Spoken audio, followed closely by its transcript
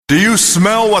Do you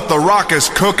smell what The Rock is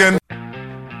cooking?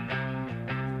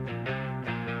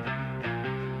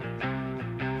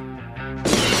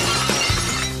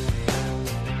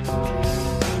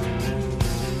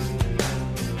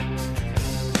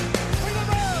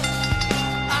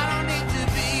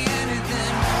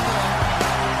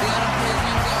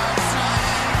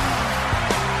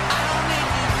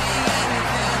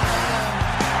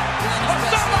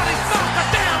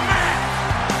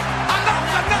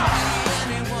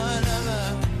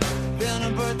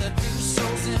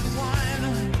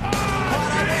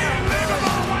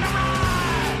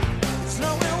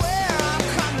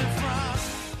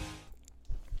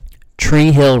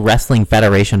 Tree Hill Wrestling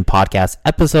Federation Podcast,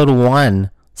 Episode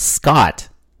 1, Scott,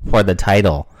 for the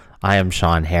title. I am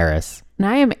Sean Harris. And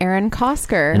I am Erin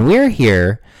Kosker. And we're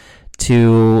here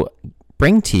to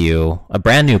bring to you a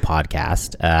brand new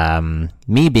podcast.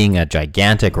 Me being a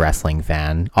gigantic wrestling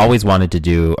fan, always wanted to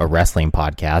do a wrestling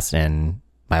podcast, and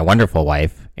my wonderful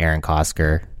wife, Erin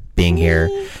Kosker, being here,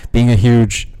 being a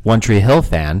huge One Tree Hill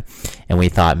fan, and we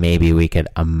thought maybe we could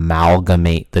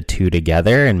amalgamate the two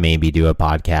together and maybe do a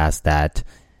podcast that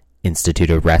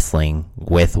instituted wrestling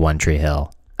with One Tree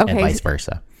Hill and vice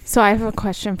versa. So I have a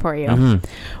question for you.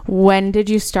 When did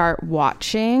you start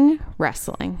watching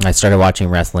wrestling? I started watching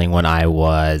wrestling when I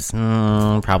was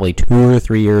probably 2 or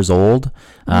 3 years old.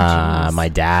 My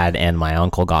dad and my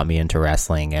uncle got me into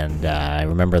wrestling, and I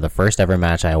remember the first ever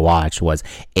match I watched was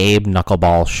Abe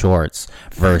Knuckleball Shorts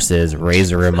versus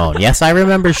Razor Ramon. Yes, I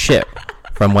remember shit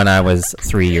from when I was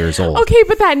 3 years old. Okay,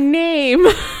 but that name,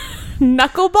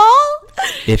 Knuckleball?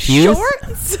 If you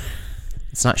Shorts?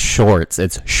 It's not shorts,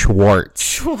 it's Schwartz.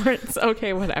 Schwartz.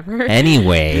 Okay, whatever.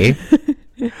 Anyway,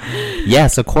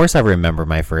 yes, of course I remember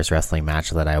my first wrestling match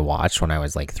that I watched when I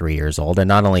was like 3 years old. And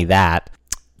not only that,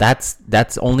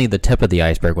 that's only the tip of the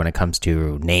iceberg when it comes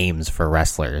to names for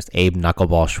wrestlers. Abe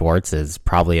Knuckleball Schwartz is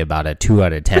probably about a 2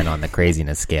 out of 10 on the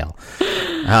craziness scale.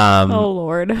 Oh,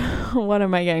 Lord. What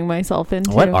am I getting myself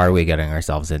into? What are we getting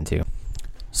ourselves into?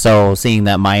 So, seeing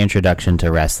that my introduction to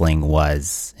wrestling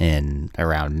was in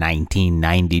around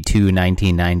 1992,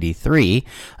 1993,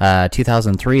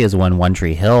 2003 is when One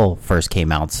Tree Hill first came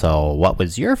out. So, what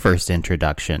was your first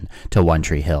introduction to One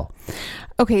Tree Hill?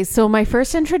 Okay, so my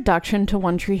first introduction to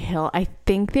One Tree Hill, I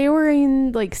think they were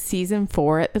in like season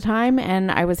 4 at the time, and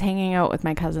I was hanging out with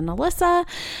my cousin Alyssa,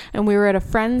 and we were at a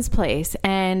friend's place,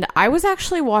 and I was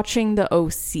actually watching the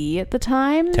OC at the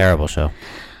time. Terrible show.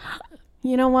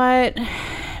 You know what?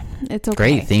 It's okay.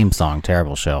 Great theme song,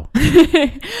 terrible show.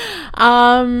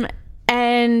 And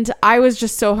I was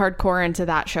just so hardcore into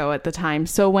that show at the time.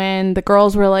 So when the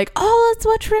girls were like, "Oh, let's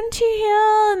watch One Tree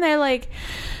Hill," and they like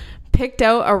picked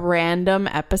out a random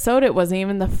episode. It wasn't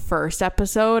even the first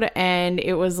episode, and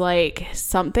it was like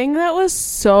something that was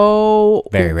so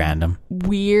very random,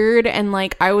 weird, and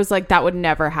like I was like, that would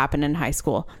never happen in high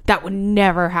school. That would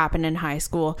never happen in high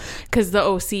school, because the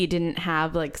OC didn't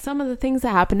have like some of the things that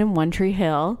happened in One Tree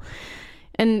Hill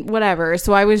and whatever.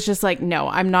 So I was just like, no,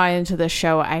 I'm not into this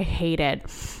show. I hate it.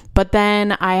 But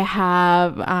then I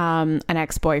have an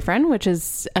ex-boyfriend, which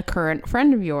is a current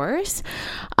friend of yours.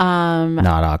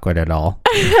 Not awkward at all.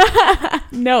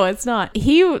 No, it's not.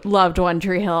 He loved One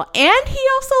Tree Hill, and he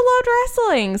also loved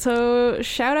wrestling. So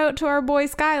shout out to our boy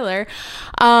Skylar.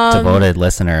 Devoted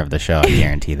listener of the show, I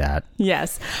guarantee that.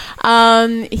 Yes.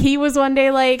 He was one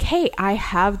day like, "Hey, I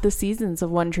have the seasons of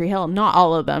One Tree Hill." Not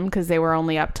all of them, because they were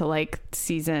only up to like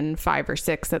season 5 or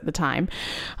 6 at the time.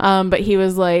 But he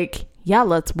was like, "Yeah,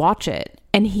 let's watch it."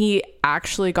 And he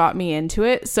actually got me into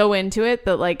it, so into it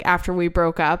that like after we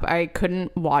broke up, I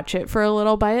couldn't watch it for a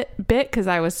little bit because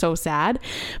I was so sad.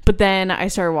 But then I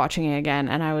started watching it again,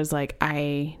 and I was like,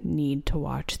 I need to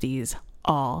watch these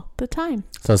all the time.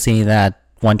 So seeing that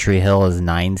One Tree Hill is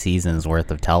 9 seasons worth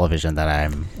of television that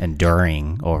I'm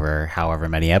enduring over however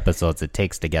many episodes it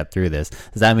takes to get through this,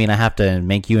 does that mean I have to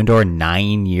make you endure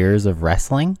 9 years of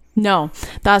wrestling? No,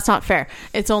 that's not fair.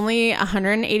 It's only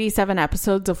 187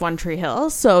 episodes of One Tree Hill,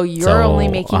 so you're only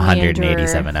making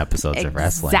 187 episodes of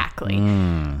wrestling. Exactly.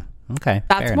 Okay,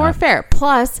 that's more fair.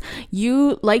 Plus,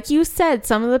 you, like you said,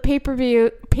 some of the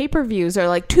pay-per-views are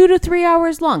like 2 to 3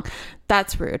 hours long.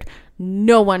 That's rude.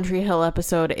 No One Tree Hill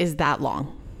episode is that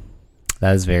long.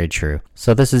 That is very true.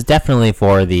 So this is definitely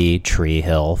for the Tree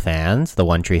Hill fans, the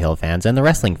One Tree Hill fans, and the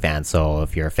wrestling fans. So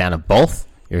if you're a fan of both,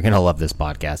 you're going to love this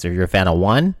podcast. If you're a fan of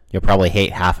one, you'll probably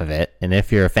hate half of it. And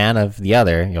if you're a fan of the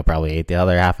other, you'll probably hate the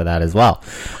other half of that as well.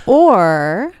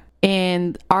 Or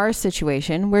in our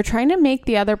situation, we're trying to make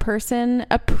the other person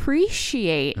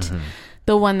appreciate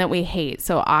the one that we hate.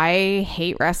 So I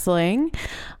hate wrestling,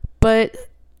 but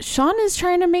Sean is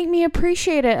trying to make me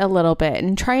appreciate it a little bit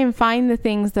and try and find the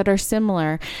things that are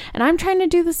similar. And I'm trying to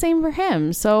do the same for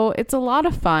him. So it's a lot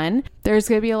of fun. There's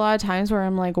going to be a lot of times where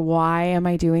I'm like, why am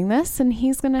I doing this? And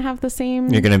he's going to have the same.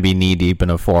 You're going to be knee deep in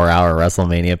a 4-hour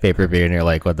WrestleMania pay-per-view and you're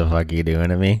like, what the fuck are you doing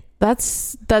to me?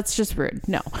 That's just rude.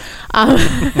 No.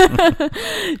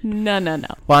 No.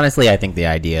 Well, honestly, I think the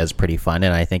idea is pretty fun,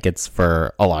 and I think it's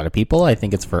for a lot of people. I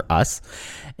think it's for us.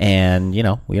 And, you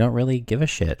know, we don't really give a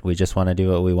shit. We just want to do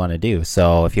what we want to do.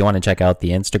 So if you want to check out the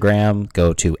Instagram,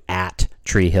 go to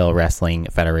 @Tree Hill Wrestling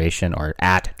Federation or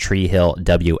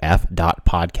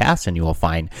 @TreeHillWF.podcast, and you will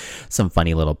find some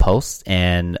funny little posts.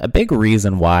 And a big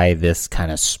reason why this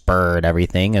kind of spurred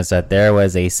everything is that there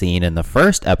was a scene in the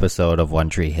first episode of One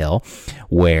Tree Hill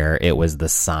where it was the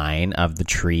sign of the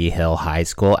Tree Hill High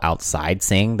School outside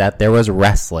saying that there was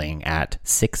wrestling at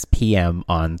 6 p.m.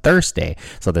 on Thursday.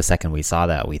 So the second we saw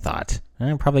that, we thought,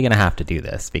 I'm probably going to have to do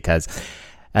this, because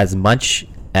as much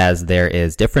as there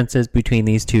is differences between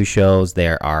these two shows,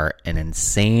 there are an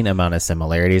insane amount of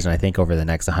similarities. And I think over the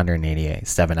next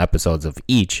 187 episodes of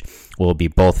each, we'll be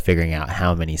both figuring out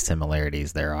how many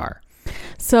similarities there are.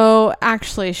 So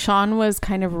actually, Sean was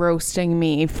kind of roasting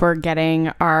me for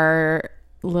getting our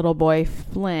little boy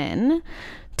Flynn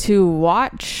to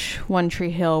watch One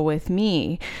Tree Hill with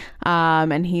me.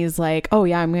 And he's like, oh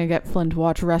yeah, I'm going to get Flynn to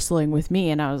watch wrestling with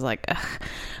me. And I was like, ugh.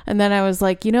 And then I was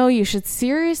like, you know, you should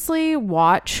seriously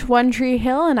watch One Tree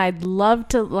Hill. And I'd love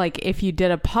to, like, if you did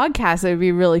a podcast, it would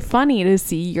be really funny to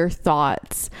see your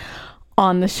thoughts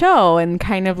on the show and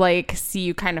kind of like see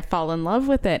you kind of fall in love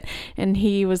with it. And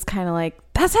he was kind of like,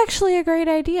 that's actually a great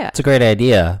idea. It's a great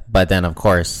idea. But then, of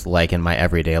course, like in my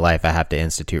everyday life, I have to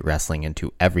institute wrestling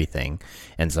into everything.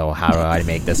 And so how do I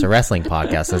make this a wrestling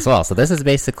podcast as well? So this is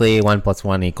basically 1 +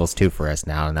 1 = 2 for us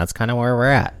now. And that's kind of where we're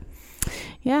at.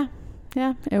 Yeah,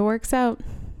 it works out.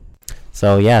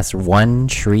 So yes, One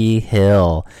Tree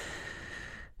Hill.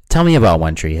 Tell me about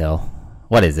One Tree Hill.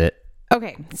 What is it?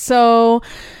 Okay, so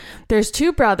there's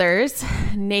two brothers,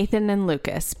 Nathan and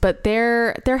Lucas, but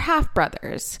they're half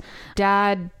brothers.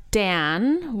 Dad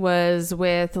Dan was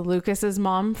with Lucas's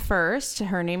mom first.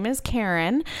 Her name is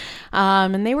Karen,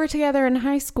 and they were together in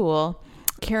high school.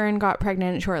 Karen got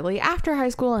pregnant shortly after high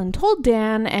school and told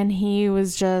Dan, and he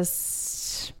was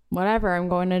just, whatever, I'm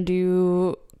going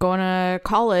to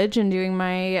college and doing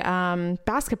my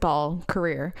basketball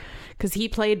career, because he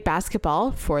played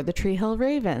basketball for the Tree Hill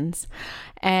Ravens.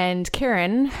 And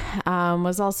Karen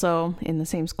was also in the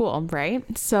same school, right?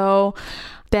 So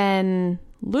then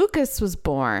Lucas was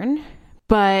born,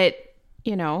 but,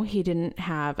 you know, he didn't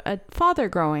have a father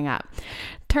growing up.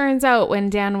 Turns out when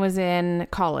Dan was in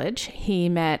college, he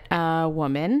met a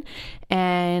woman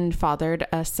and fathered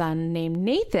a son named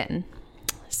Nathan.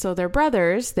 So they're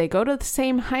brothers. They go to the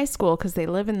same high school because they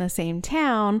live in the same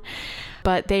town,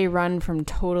 but they run from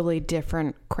totally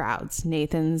different crowds.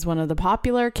 Nathan's one of the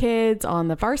popular kids on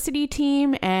the varsity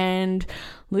team, and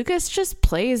Lucas just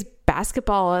plays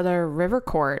basketball at a river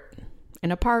court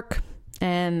in a park,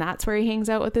 and that's where he hangs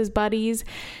out with his buddies.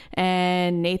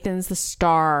 And Nathan's the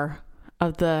star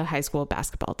of the high school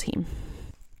basketball team.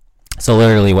 So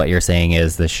literally what you're saying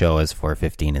is the show is for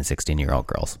 15 and 16-year-old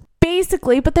girls.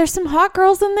 Basically, but there's some hot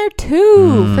girls in there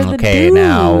too. For the okay, dudes.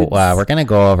 now we're going to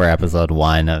go over episode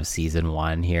 1 of season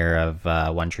 1 here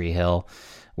of One Tree Hill.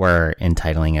 We're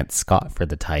entitling it Scott for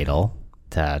the title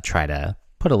to try to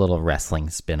put a little wrestling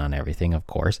spin on everything, of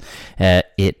course.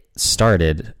 It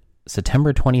started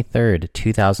September 23rd,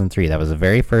 2003. That was the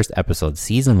very first episode,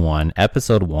 season 1,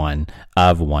 episode 1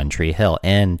 of One Tree Hill.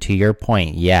 And to your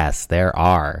point, yes, there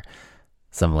are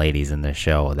some ladies in this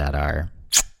show that are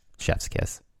chef's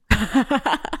kiss.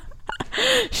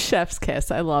 Chef's kiss.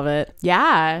 I love it.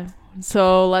 Yeah.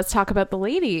 So let's talk about the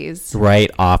ladies. Right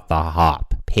off the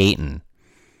hop, Peyton.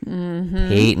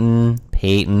 Peyton.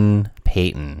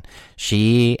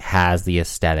 She has the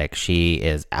aesthetic. She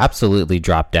is absolutely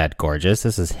drop dead gorgeous.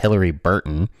 This is Hillary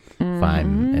Burton,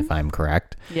 if I'm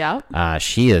correct. Yeah.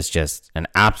 She is just an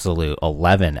absolute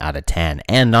 11 out of 10.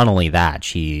 And not only that,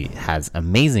 she has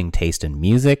amazing taste in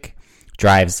music.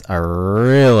 Drives a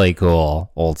really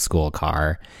cool old school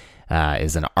car,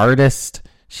 is an artist.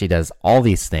 She does all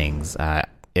these things.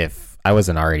 If I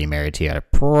wasn't already married to you,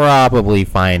 I'd probably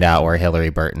find out where Hillary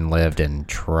Burton lived and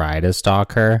try to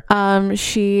stalk her.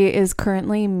 She is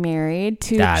currently married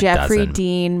to Jeffrey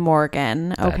Dean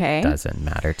Morgan. Okay. That doesn't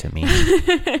matter to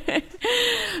me.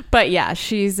 But yeah,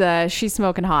 she's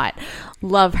smoking hot.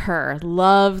 Love her.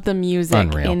 Love the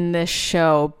music in this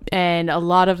show. And a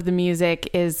lot of the music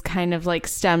is kind of like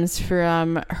stems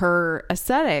from her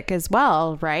aesthetic as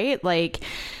well, right? Like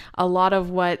a lot of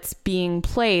what's being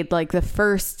played, like the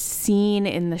first scene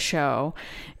in the show,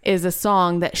 is a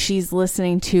song that she's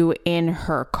listening to in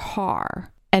her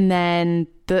car. And then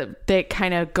that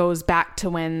kind of goes back to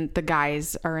when the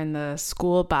guys are in the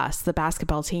school bus, the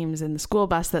basketball team's in the school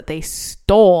bus that they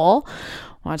stole.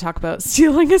 Want to talk about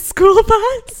stealing a school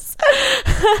bus?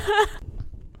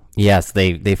 Yes,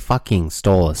 they fucking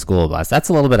stole a school bus. That's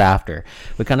a little bit after.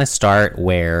 We kind of start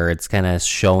where it's kind of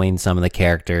showing some of the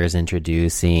characters,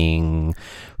 introducing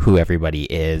who everybody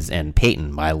is, and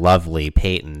Peyton, my lovely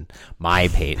Peyton, my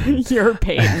Peyton. Your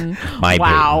Peyton. My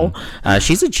wow. Peyton.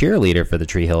 She's a cheerleader for the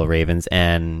Tree Hill Ravens,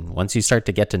 and once you start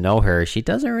to get to know her, she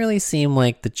doesn't really seem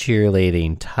like the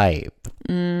cheerleading type.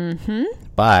 Mm-hmm.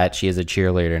 But she is a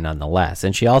cheerleader nonetheless,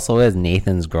 and she also is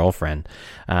Nathan's girlfriend.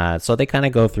 So they kind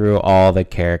of go through all the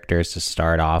characters to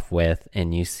start off with,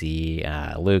 and you see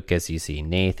Lucas, you see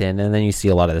Nathan, and then you see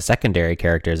a lot of the secondary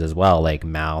characters as well, like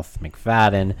Mouth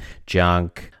McFadden,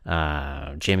 Junk,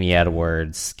 Jimmy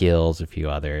Edwards, Skills, a few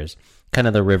others, kind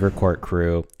of the Rivercourt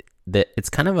crew. It's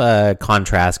kind of a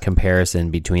contrast comparison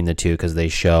between the two, because they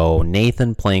show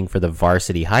Nathan playing for the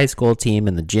varsity high school team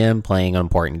in the gym, playing an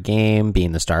important game,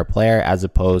 being the star player, as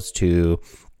opposed to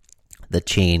the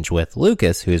change with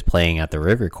Lucas, who's playing at the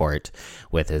Rivercourt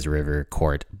with his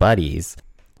Rivercourt buddies.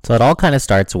 So it all kind of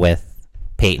starts with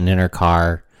Peyton in her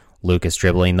car, Lucas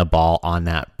dribbling the ball on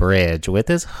that bridge with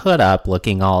his hood up,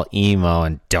 looking all emo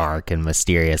and dark and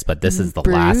mysterious. But this is the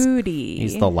last.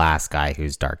 He's the last guy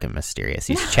who's dark and mysterious.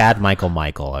 He's Chad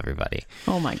Michael, everybody.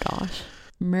 Oh my gosh.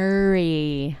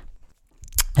 Murray.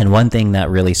 And one thing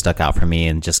that really stuck out for me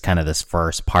in just kind of this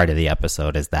first part of the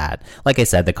episode is that, like I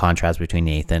said, the contrast between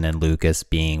Nathan and Lucas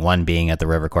being at the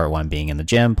Rivercourt, one being in the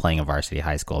gym, playing a varsity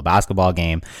high school basketball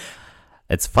game.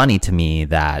 It's funny to me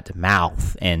that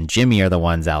Mouth and Jimmy are the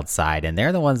ones outside, and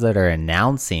they're the ones that are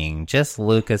announcing just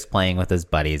Lucas playing with his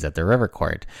buddies at the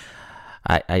Rivercourt.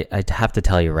 I have to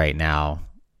tell you right now,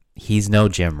 he's no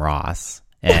Jim Ross,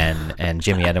 and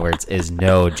Jimmy Edwards is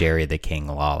no Jerry the King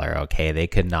Lawler, okay? They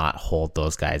could not hold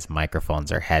those guys'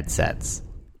 microphones or headsets.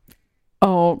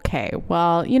 Okay,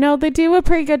 well, they do a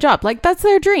pretty good job. Like, that's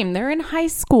their dream. They're in high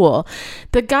school.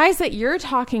 The guys that you're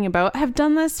talking about have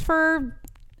done this for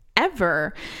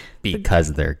ever.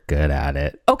 Because they're good at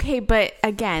it. Okay, but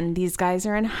again, these guys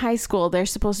are in high school. They're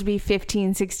supposed to be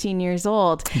 15, 16 years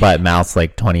old. But Mouth's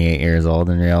like 28 years old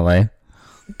in real life.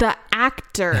 The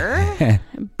actor,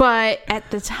 but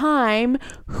at the time,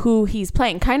 who he's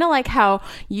playing. Kind of like how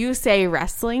you say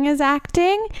wrestling is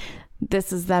acting.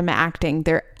 This is them acting.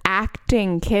 They're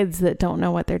acting kids that don't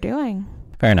know what they're doing.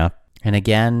 Fair enough. And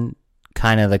again,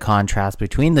 kind of the contrast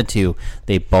between the two.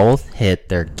 They both hit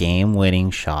their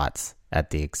game-winning shots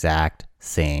at the exact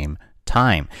same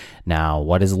time. Now,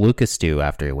 what does Lucas do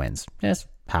after he wins? Just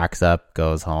packs up,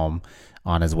 goes home.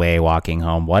 On his way, walking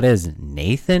home. What does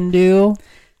Nathan do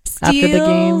after the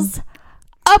game? Steals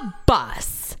a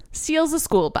bus. Steals a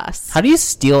school bus. How do you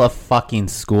steal a fucking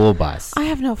school bus? I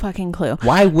have no fucking clue.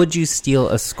 Why would you steal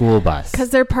a school bus?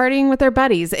 Because they're partying with their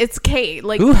buddies. It's Kate.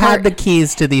 Like, who had the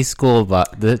keys to these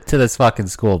to this fucking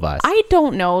school bus? I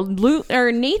don't know.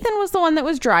 Nathan was the one that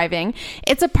was driving.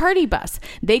 It's a party bus.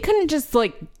 They couldn't just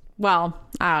well,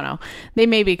 I don't know. They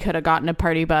maybe could have gotten a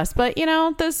party bus, but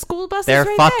the school bus They're is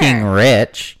right fucking there.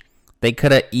 rich. They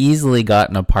could have easily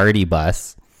gotten a party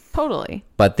bus. Totally.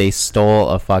 But they stole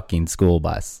a fucking school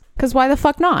bus. Because why the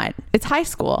fuck not? It's high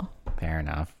school. Fair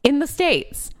enough. In the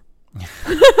States.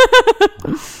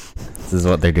 This is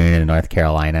what they're doing in North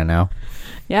Carolina now.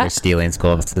 Yeah. They're stealing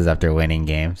school buses after winning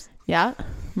games. Yeah.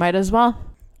 Might as well.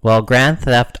 Well, Grand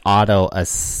Theft Auto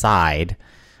aside,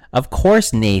 of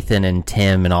course Nathan and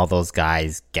Tim and all those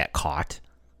guys get caught.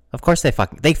 Of course they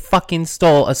fucking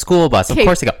stole a school bus. Of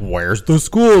course they got, where's the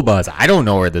school bus? I don't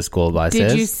know where the school bus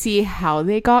is. Did you see how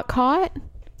they got caught?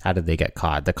 How did they get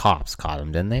caught? The cops caught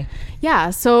them, didn't they?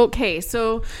 Yeah. So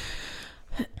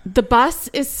the bus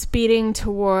is speeding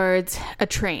towards a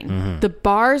train. Mm-hmm. The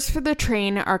bars for the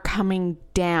train are coming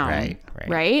down.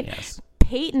 Right? Yes.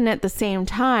 Peyton at the same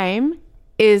time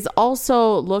is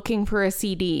also looking for a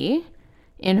CD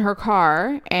in her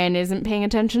car and isn't paying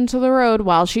attention to the road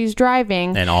while she's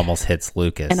driving. And almost hits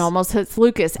Lucas.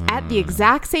 At the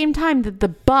exact same time that the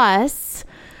bus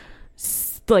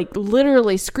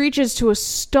literally screeches to a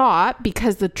stop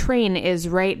because the train is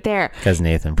right there. Because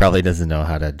Nathan probably doesn't know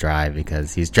how to drive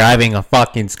because he's driving a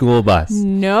fucking school bus.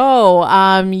 No,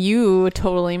 you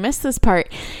totally missed this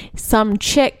part. Some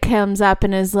chick comes up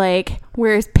and is like,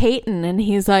 where's Peyton? And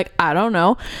he's like, I don't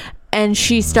know. And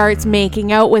she starts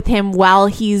making out with him while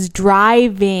he's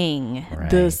driving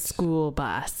the school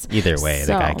bus. Either way,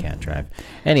 the guy can't drive.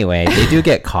 Anyway, they do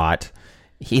get caught.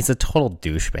 He's a total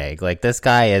douchebag. Like, this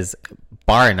guy is,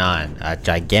 bar none, a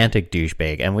gigantic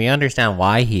douchebag. And we understand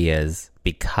why he is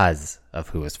because of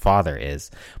who his father is.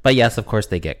 But yes, of course,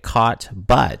 they get caught.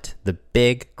 But the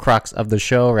big crux of the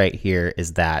show right here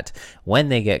is that when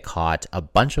they get caught, a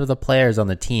bunch of the players on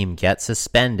the team get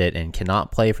suspended and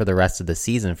cannot play for the rest of the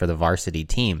season for the varsity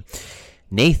team.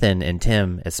 Nathan and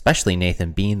Tim, especially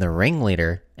Nathan being the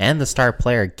ringleader and the star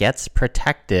player, gets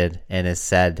protected and is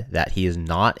said that he is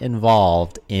not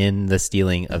involved in the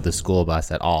stealing of the school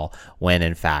bus at all, when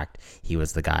in fact he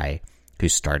was the guy who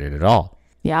started it all.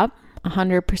 Yep,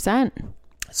 100%.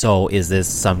 So is this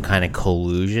some kind of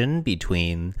collusion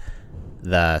between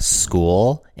the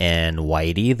school and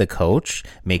Whitey, the coach,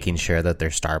 making sure that their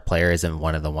star player isn't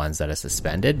one of the ones that is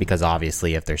suspended? Because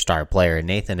obviously if their star player,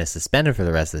 Nathan, is suspended for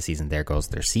the rest of the season, there goes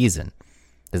their season.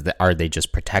 Are they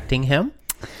just protecting him?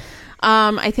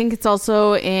 I think it's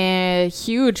also a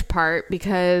huge part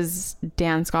because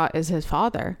Dan Scott is his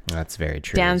father. That's very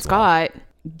true. Dan Scott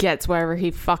gets whatever he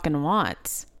fucking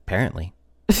wants. Apparently.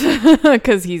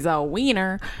 Because he's a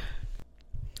wiener.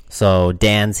 So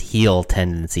Dan's heel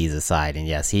tendencies aside, and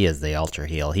yes, he is the ultra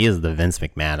heel. He is the Vince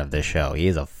McMahon of this show. He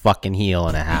is a fucking heel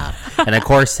and a half. And of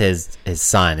course, his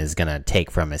son is going to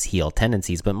take from his heel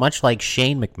tendencies. But much like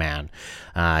Shane McMahon,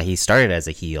 he started as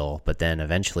a heel, but then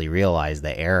eventually realized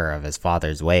the error of his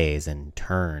father's ways and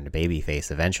turned babyface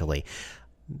eventually.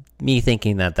 Me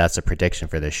thinking that that's a prediction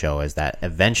for this show is that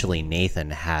eventually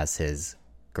Nathan has his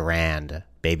grand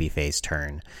babyface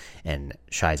turn and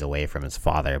shies away from his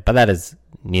father. But that is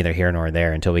neither here nor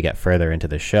there until we get further into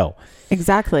the show.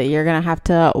 Exactly. You're going to have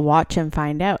to watch and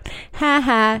find out. Ha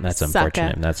ha. That's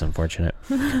unfortunate. That's unfortunate.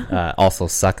 Also,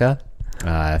 Sucka.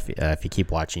 If you keep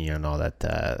watching, you'll know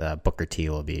that Booker T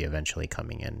will be eventually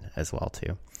coming in as well,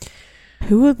 too.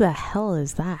 Who the hell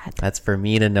is that? That's for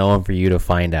me to know and for you to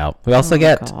find out. We also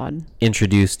get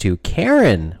introduced to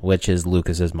Karen, which is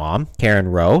Lucas's mom, Karen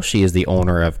Rowe. She is the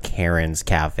owner of Karen's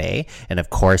Cafe. And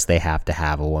of course, they have to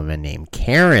have a woman named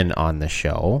Karen on the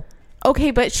show.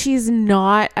 Okay, but she's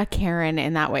not a Karen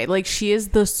in that way. Like, she is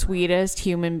the sweetest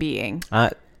human being.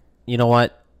 You know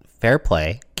what? Fair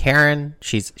play. Karen,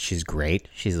 she's great.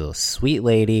 She's a sweet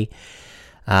lady.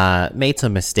 Made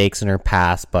some mistakes in her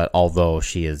past, but although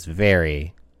she is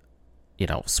very,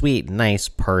 sweet, nice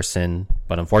person,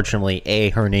 but unfortunately,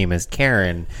 A, her name is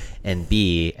Karen, and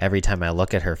B, every time I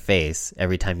look at her face,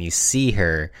 every time you see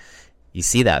her, you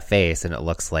see that face, and it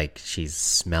looks like she's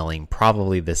smelling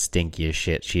probably the stinkiest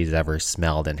shit she's ever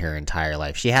smelled in her entire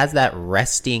life. She has that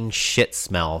resting shit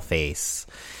smell face.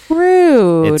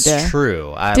 Rude. It's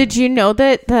true. Did you know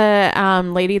that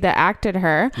the lady that acted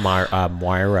her,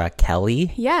 Moira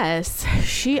Kelly? Yes,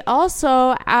 she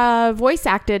also voice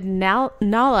acted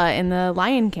Nala in The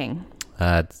Lion King.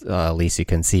 At least you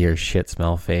can see her shit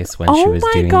smell face when she was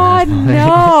doing that. Oh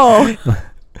my god, no.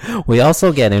 We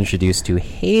also get introduced to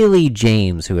Haley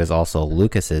James, who is also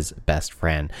Lucas's best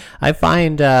friend. I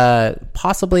find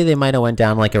possibly they might have went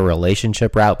down like a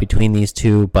relationship route between these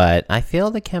two, but I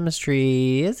feel the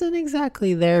chemistry isn't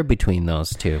exactly there between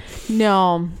those two.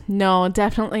 No,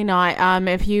 definitely not.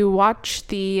 If you watch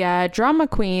the Drama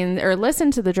Queen or listen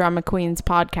to the Drama Queens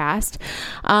podcast,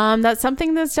 that's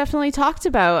something that's definitely talked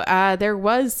about. There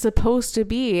was supposed to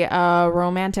be a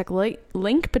romantic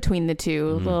link between the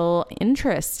two, little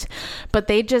interest. But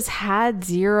they just had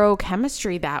zero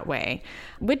chemistry that way,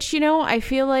 which, I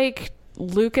feel like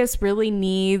Lucas really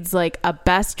needs like a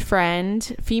best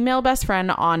friend, female best friend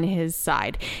on his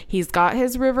side. He's got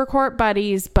his River Court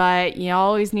buddies, but you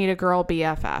always need a girl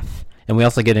BFF. And we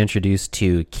also get introduced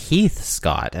to Keith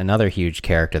Scott, another huge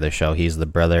character of the show. He's the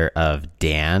brother of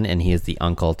Dan, and he is the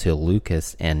uncle to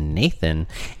Lucas and Nathan.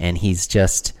 And he's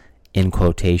just, in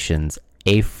quotations,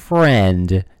 a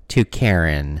friend to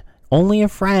Karen. Only a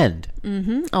friend.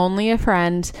 Only a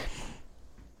friend.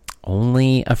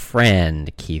 Only a friend,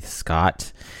 Keith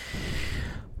Scott.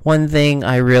 One thing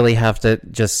I really have to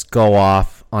just go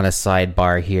off on a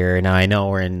sidebar here. Now, I know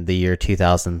we're in the year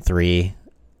 2003.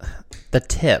 The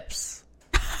tips.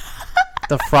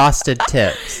 The frosted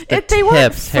tips. They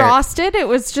weren't frosted. It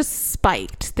was just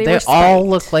spiked. They were spiked. All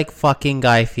look like fucking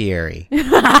Guy Fieri.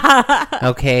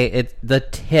 Okay, the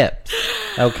tips.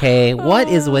 Okay, what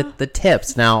is with the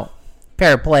tips? Now,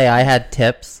 fair play, I had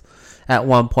tips at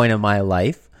one point in my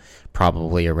life,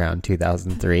 probably around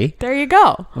 2003. There you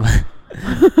go.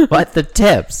 But the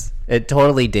tips, it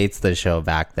totally dates the show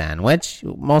back then, which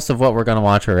most of what we're going to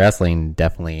watch for wrestling,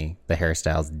 definitely the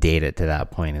hairstyles date it to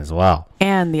that point as well.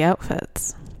 And the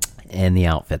outfits. and the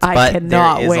outfits. I but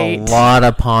cannot there is wait. a lot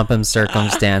of pomp and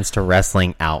circumstance to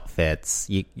wrestling outfits.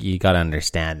 You got to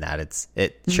understand that it's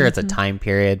a time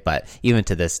period, but even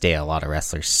to this day, a lot of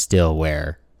wrestlers still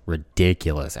wear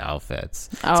ridiculous outfits.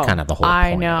 It's kind of the whole point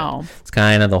I know. of it. It's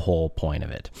kind of the whole point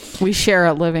of it. We share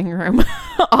a living room,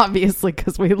 obviously,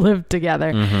 because we live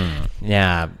together.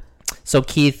 Yeah. So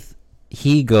Keith,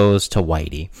 he goes to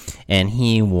Whitey, and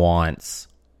he wants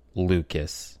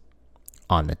Lucas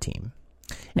on the team.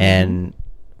 And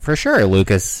for sure,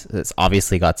 Lucas has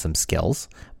obviously got some skills,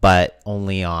 but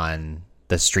only on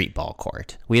the street ball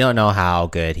court. We don't know how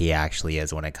good he actually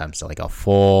is when it comes to like a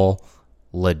full,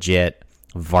 legit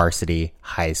varsity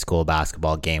high school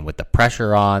basketball game with the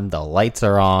pressure on, the lights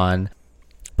are on.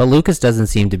 But Lucas doesn't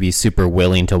seem to be super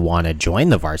willing to want to join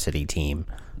the varsity team.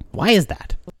 Why is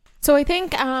that? So I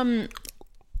think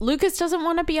Lucas doesn't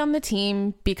want to be on the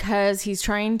team because he's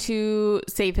trying to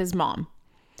save his mom.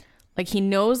 Like, he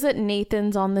knows that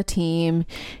Nathan's on the team.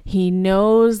 He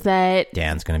knows that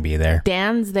Dan's going to be there.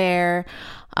 Dan's there.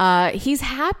 He's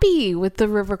happy with the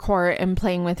river court and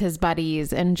playing with his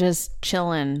buddies and just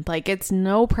chilling. Like, it's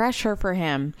no pressure for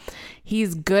him.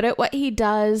 He's good at what he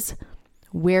does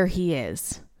where he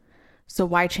is. So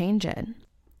why change it?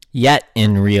 Yet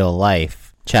in real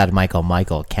life, Chad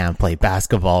Michael can't play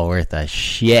basketball worth a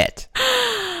shit.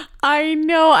 I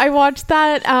know. I watched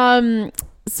that.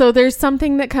 So there's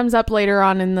something that comes up later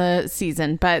on in the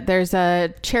season, but there's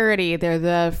a charity. They're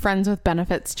the Friends with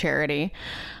Benefits charity,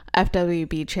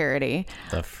 FWB charity.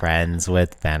 The Friends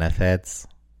with Benefits?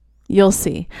 You'll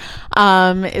see.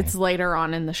 It's later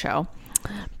on in the show.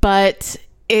 But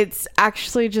it's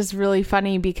actually just really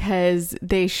funny because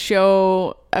they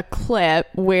show a clip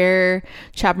where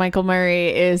Chad Michael Murray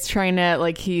is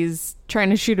he's trying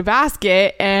to shoot a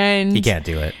basket and he can't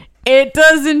do it. It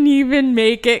doesn't even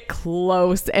make it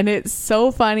close. And it's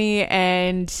so funny.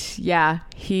 And yeah,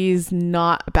 he's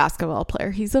not a basketball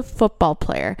player. He's a football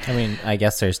player. I mean, I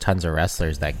guess there's tons of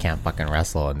wrestlers that can't fucking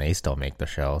wrestle and they still make the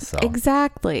show. So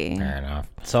exactly. Fair enough.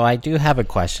 So I do have a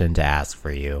question to ask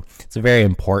for you. It's a very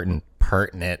important,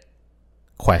 pertinent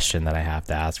question that I have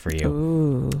to ask for you.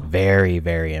 Ooh. Very,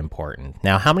 very important.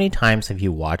 Now, how many times have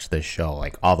you watched this show,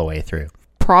 like all the way through?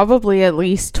 Probably at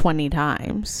least 20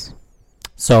 times.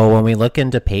 So when we look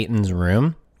into Peyton's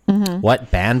room, what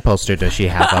band poster does she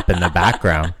have up in the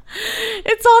background?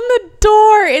 It's on the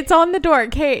door. It's on the door.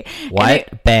 Okay.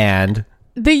 What band?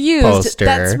 The Used. Poster.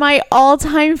 That's my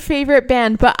all-time favorite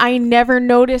band, but I never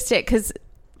noticed it because,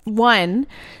 one,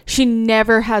 she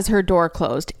never has her door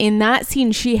closed. In that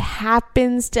scene, she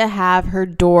happens to have her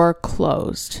door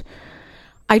closed.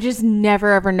 I just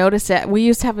never ever noticed it. We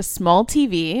used to have a small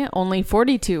TV, only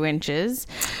 42 inches.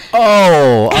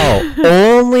 Oh,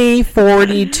 only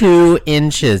 42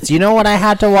 inches. Do you know what I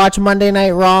had to watch Monday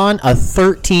Night Raw on? A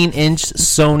 13-inch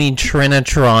Sony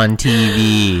Trinitron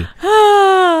TV.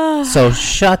 So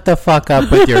shut the fuck up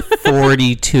with your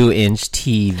 42-inch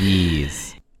TVs.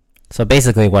 So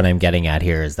basically what I'm getting at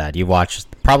here is that you watched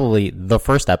probably the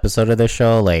first episode of the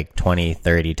show like 20,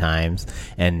 30 times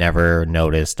and never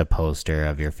noticed a poster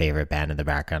of your favorite band in the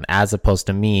background, as opposed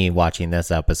to me watching this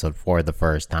episode for the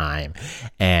first time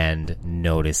and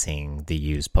noticing the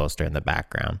Used poster in the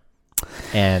background.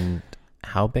 And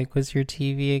how big was your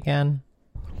TV again?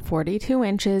 42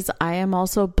 inches. I am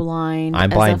also blind. I'm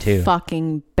blind too.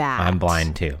 Fucking bat. I'm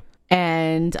blind too.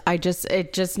 And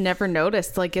it just never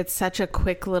noticed. Like, it's such a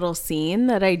quick little scene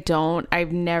that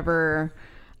I've never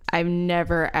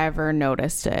ever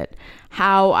noticed it.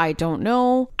 How, I don't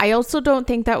know. I also don't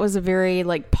think that was a very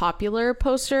popular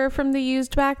poster from the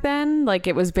Used back then. Like,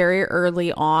 it was very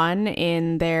early on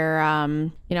in their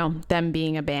them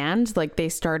being a band. Like, they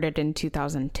started in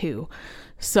 2002.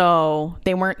 So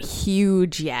they weren't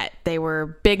huge yet. They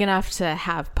were big enough to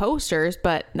have posters,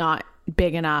 but not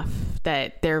big enough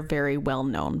that they're very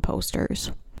well-known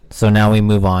posters. So now we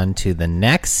move on to the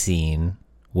next scene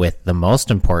with the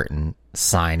most important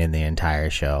sign in the entire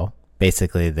show.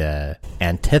 Basically the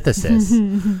antithesis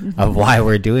of why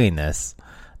we're doing this.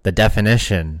 The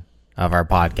definition of our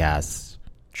podcast,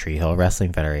 Tree Hill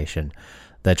Wrestling Federation.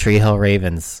 The Tree Hill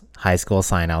Ravens high school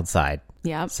sign outside.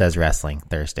 Yep. Says wrestling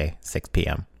Thursday, 6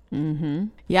 p.m. Mm-hmm.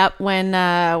 Yep.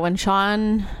 When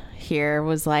Sean here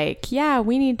was like, yeah,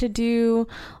 we need to do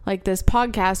this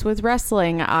podcast with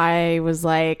wrestling, I was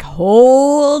like,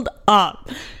 hold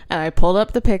up. And I pulled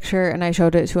up the picture and I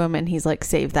showed it to him and he's like,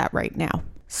 save that right now.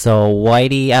 So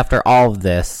Whitey, after all of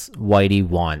this, Whitey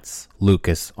wants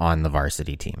Lucas on the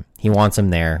varsity team. He wants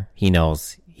him there. He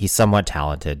knows he's somewhat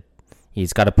talented.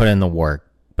 He's got to put in the work,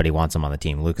 but he wants him on the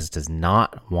team. Lucas does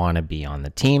not want to be on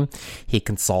the team. He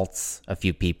consults a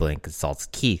few people. He consults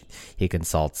Keith. He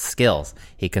consults Skills.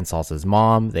 He consults his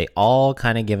mom. They all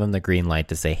kind of give him the green light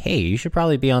to say, hey, you should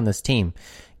probably be on this team,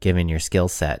 given your skill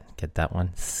set. Get that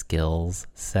one? Skills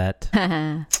set.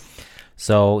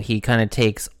 So he kind of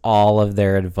takes all of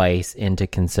their advice into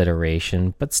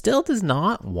consideration, but still does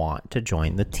not want to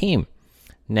join the team.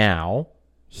 Now,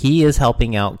 he is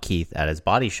helping out Keith at his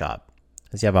body shop.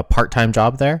 Does he have a part-time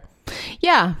job there?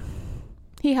 Yeah,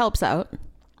 he helps out.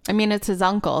 I mean, it's his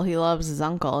uncle. He loves his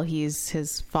uncle. He's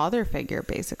his father figure,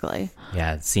 basically.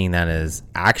 Yeah, seeing that his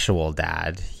actual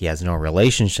dad, he has no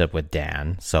relationship with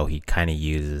Dan, so he kind of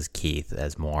uses Keith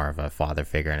as more of a father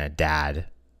figure and a dad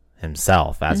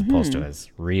himself as opposed to his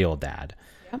real dad.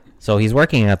 Yep. So he's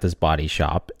working at this body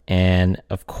shop, and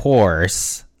of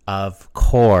course,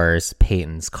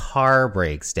 Peyton's car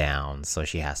breaks down, so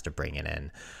she has to bring it in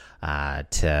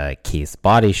to Keith's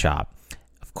body shop.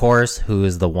 Of course, who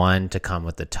is the one to come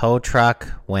with the tow truck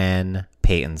when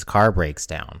Peyton's car breaks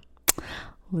down?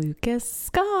 Lucas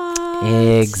Scott.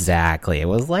 Exactly. It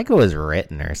was like it was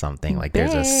written or something. Like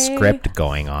there's a script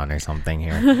going on or something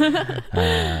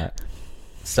here.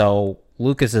 So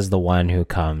Lucas is the one who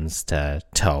comes to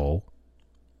tow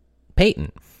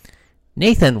Peyton.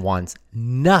 Nathan wants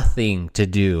nothing to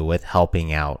do with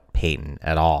helping out Peyton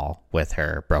at all with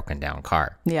her broken down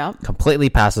car. Yeah. Completely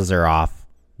passes her off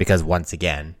because, once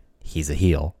again, he's a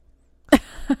heel.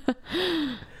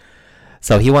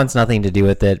 So he wants nothing to do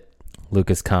with it.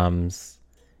 Lucas comes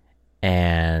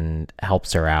and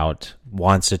helps her out,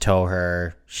 wants to tow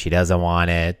her. She doesn't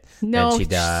want it. No, then she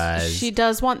does. She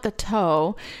does want the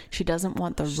tow. She doesn't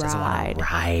want the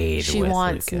ride. She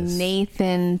wants Lucas.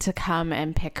 Nathan to come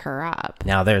and pick her up.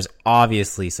 Now, there's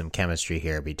obviously some chemistry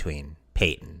here between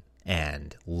Peyton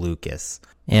and Lucas.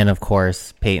 And, of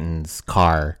course, Peyton's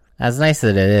car, as nice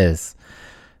as it is,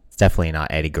 it's definitely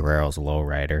not Eddie Guerrero's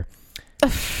lowrider.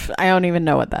 I don't even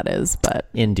know what that is, but...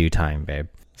 In due time, babe.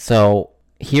 So,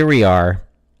 here we are.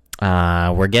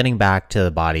 We're getting back to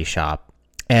the body shop.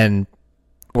 And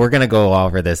we're going to go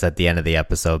over this at the end of the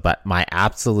episode, but my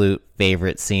absolute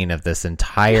favorite scene of this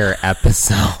entire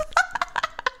episode...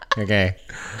 Okay.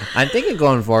 I'm thinking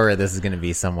going forward, this is going to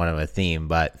be somewhat of a theme,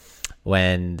 but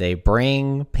when they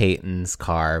bring Peyton's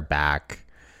car back,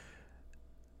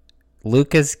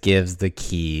 Lucas gives the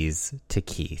keys to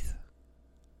Keith.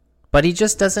 But he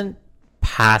just doesn't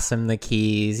pass him the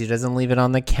keys. He doesn't leave it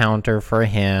on the counter for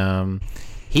him.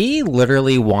 He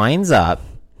literally winds up.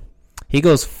 He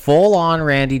goes full on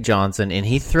Randy Johnson, and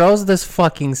he throws this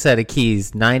fucking set of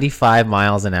keys 95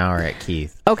 miles an hour at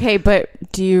Keith. Okay, but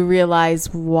do you realize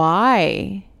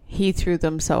why he threw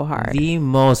them so hard? The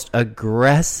most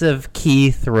aggressive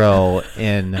key throw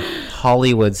in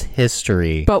Hollywood's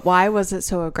history. But why was it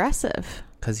so aggressive?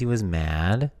 Because he was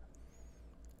mad.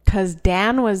 Because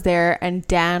Dan was there, and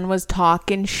Dan was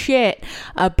talking shit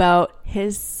about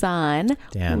his son,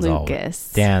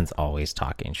 Lucas. Dan's always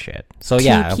talking shit. So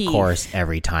yeah, of course,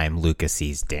 every time Lucas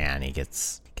sees Dan, he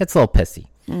gets a little pissy.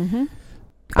 Mm-hmm.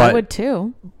 I would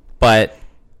too. But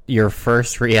your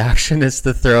first reaction is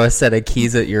to throw a set of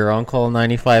keys at your uncle,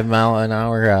 95 mile an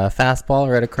hour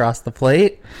fastball right across the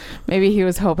plate. Maybe he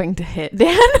was hoping to hit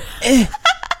Dan.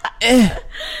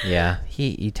 Yeah,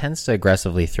 he tends to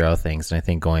aggressively throw things, and I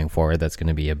think going forward that's going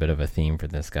to be a bit of a theme for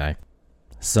this guy.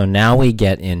 So now we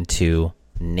get into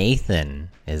Nathan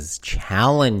is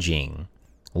challenging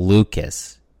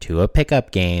Lucas to a pickup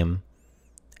game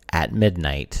at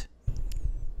midnight.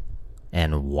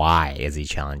 And why is he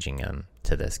challenging him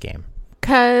to this game?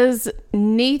 Because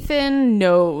Nathan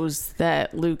knows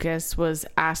that Lucas was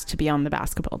asked to be on the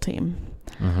basketball team.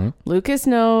 Mm-hmm. Lucas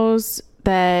knows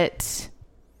that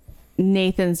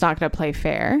Nathan's not going to play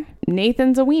fair.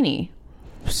 Nathan's a weenie.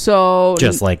 So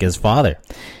just like his father.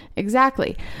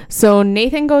 Exactly. So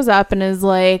Nathan goes up and is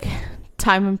like,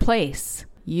 time and place.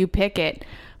 You pick it.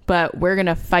 But we're going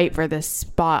to fight for this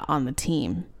spot on the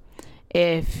team.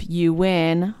 If you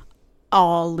win,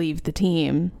 I'll leave the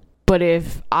team. But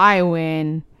if I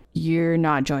win, you're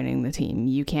not joining the team.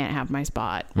 You can't have my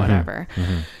spot. Whatever.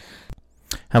 Mm-hmm.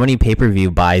 How many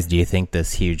pay-per-view buys do you think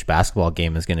this huge basketball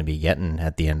game is going to be getting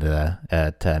at the end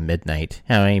of midnight?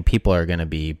 How many people are going to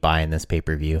be buying this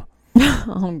pay-per-view?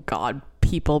 Oh, God.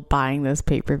 people buying this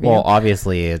pay-per-view. Well,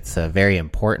 obviously, it's a very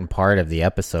important part of the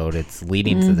episode. It's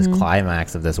leading to this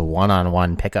climax of this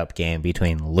one-on-one pickup game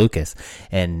between Lucas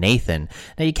and Nathan.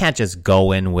 Now, you can't just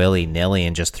go in willy-nilly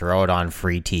and just throw it on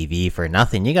free TV for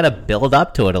nothing. You got to build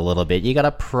up to it a little bit. You got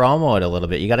to promo it a little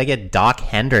bit. You got to get Doc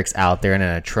Hendricks out there in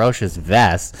an atrocious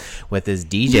vest with his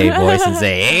DJ voice and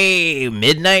say, hey,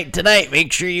 midnight tonight,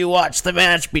 make sure you watch the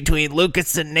match between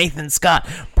Lucas and Nathan Scott,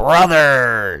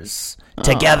 brothers,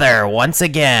 together once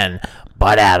again,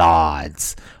 but at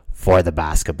odds for the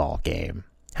basketball game.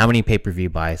 How many pay-per-view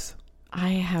buys? I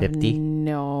have 50?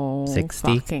 no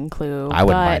 60? fucking clue. I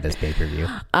wouldn't buy this pay-per-view.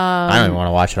 I don't even want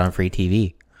to watch it on free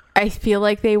TV. I feel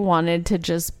like they wanted to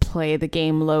just play the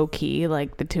game low key,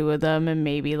 like the two of them, and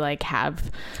maybe like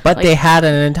have. But like, they had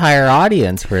an entire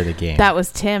audience for the game. that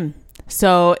was Tim.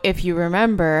 So if you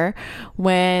remember,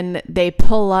 when they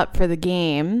pull up for the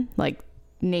game, like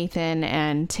Nathan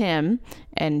and Tim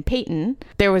and Peyton,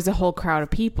 there was a whole crowd of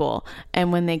people.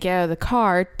 And when they get out of the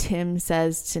car, Tim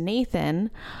says to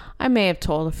Nathan, I may have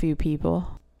told a few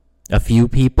people. A few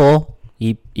people?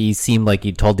 He seemed like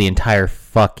he told the entire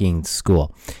fucking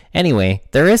school. Anyway,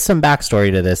 there is some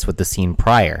backstory to this with the scene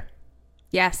prior.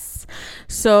 Yes.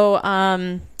 So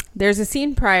there's a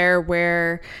scene prior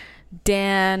where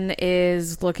Dan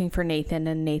is looking for Nathan,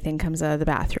 and Nathan comes out of the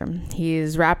bathroom.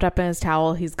 He's wrapped up in his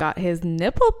towel. He's got his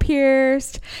nipple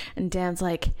pierced. And Dan's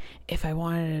like, if I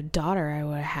wanted a daughter, I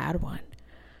would have had one.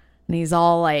 And he's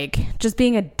all like, just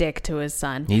being a dick to his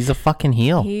son. He's a fucking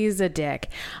heel. He's a dick.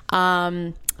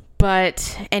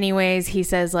 But anyways, he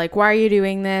says, like, why are you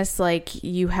doing this? Like,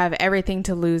 you have everything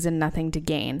to lose and nothing to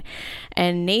gain.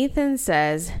 And Nathan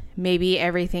says, maybe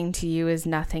everything to you is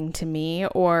nothing to me,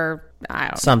 or I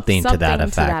don't know, something to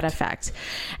that effect.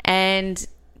 And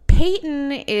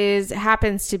Peyton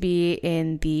happens to be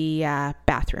in the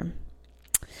bathroom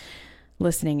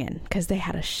listening in because they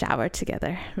had a shower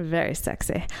together. Very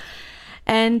sexy.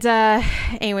 And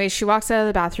anyway, she walks out of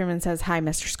the bathroom and says, hi,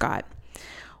 Mr. Scott.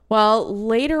 Well,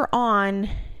 later on,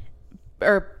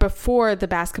 or before the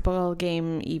basketball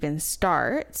game even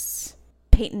starts,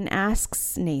 Peyton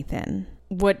asks Nathan,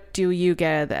 what do you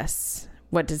get out of this?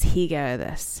 What does he get out of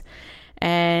this?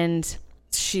 And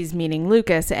she's meeting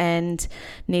Lucas, and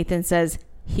Nathan says,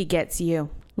 he gets you.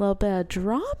 A little bit of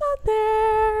drama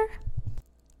there.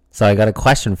 So I got a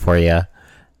question for you.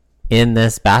 In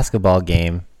this basketball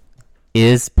game,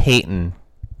 is Peyton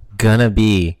gonna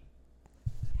be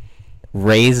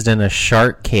raised in a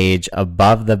shark cage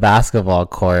above the basketball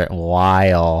court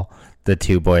while the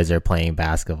two boys are playing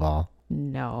basketball?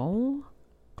 No.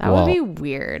 That would be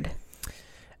weird.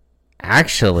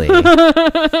 Actually,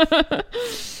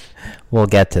 we'll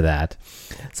get to that.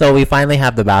 So we finally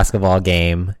have the basketball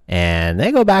game, and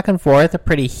they go back and forth, a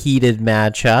pretty heated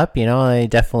matchup. You know, they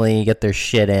definitely get their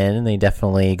shit in, and they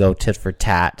definitely go tit for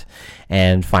tat.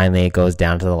 And finally, it goes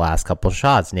down to the last couple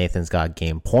shots. Nathan's got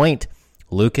game point.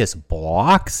 Lucas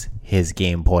blocks his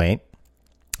game point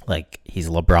like he's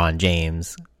LeBron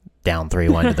James, down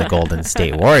 3-1 to the Golden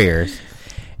State Warriors.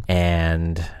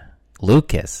 And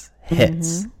Lucas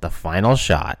hits the final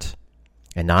shot.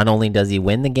 And not only does he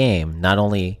win the game, not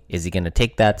only is he going to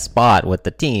take that spot with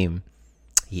the team,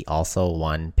 he also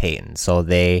won Peyton. So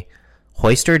they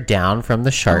hoist her down from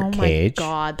the shark cage. Oh my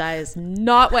God, that is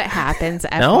not what happens,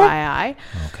 FYI.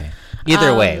 Okay.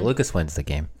 Either way, Lucas wins the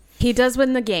game. He does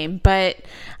win the game, but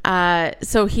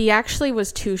so he actually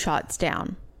was 2 shots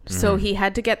down. So he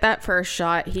had to get that first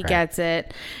shot. He gets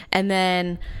it. And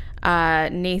then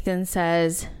Nathan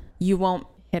says, you won't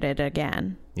hit it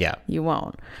again. Yeah. You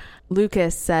won't.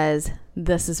 Lucas says,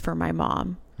 this is for my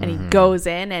mom. And he goes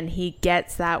in and he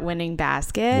gets that winning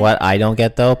basket. What I don't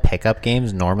get, though, pickup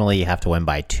games, normally you have to win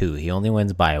by 2. He only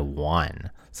wins by 1.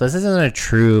 So this isn't a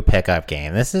true pickup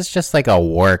game. This is just like a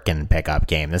working pickup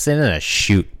game. This isn't a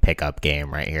shoot pickup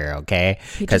game right here, okay?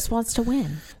 He just wants to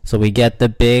win. So we get the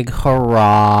big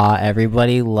hurrah.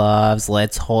 Everybody loves.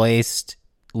 Let's hoist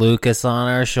Lucas on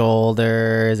our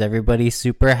shoulders. Everybody's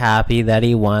super happy that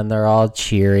he won. They're all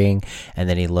cheering. And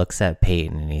then he looks at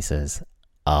Peyton and he says,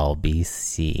 I'll be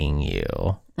seeing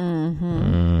you.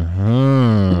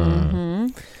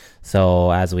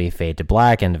 So as we fade to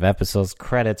black, end of episodes,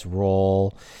 credits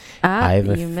roll.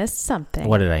 You missed something.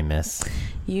 What did I miss?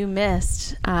 You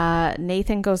missed.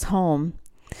 Nathan goes home,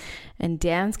 and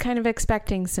Dan's kind of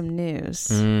expecting some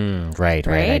news. Right.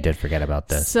 I did forget about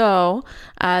this. So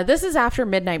this is after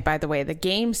midnight, by the way. The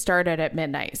game started at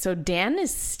midnight. So Dan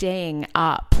is staying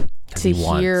up to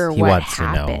hear what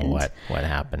happened. To know what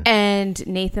happened. And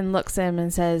Nathan looks at him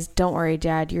and says, don't worry,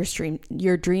 Dad.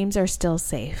 Your dreams are still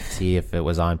safe. See, if it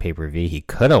was on pay-per-view, he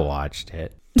could have watched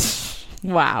it.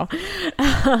 Wow.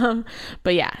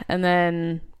 But yeah, and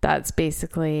then that's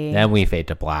basically... Then we fade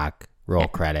to black, roll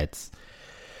credits.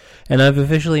 And I've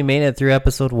officially made it through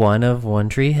episode 1 of One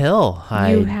Tree Hill.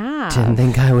 You have. Didn't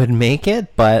think I would make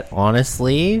it, but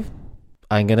honestly,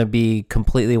 I'm going to be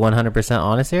completely 100%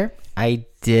 honest here. I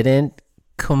didn't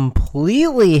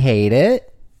completely hate it.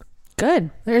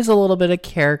 Good. There's a little bit of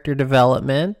character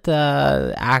development.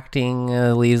 Acting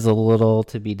leaves a little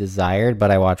to be desired,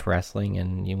 but I watch wrestling,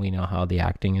 and we know how the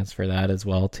acting is for that as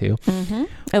well, too. Mm-hmm.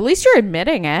 At least you're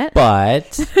admitting it.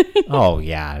 But, oh,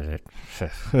 yeah.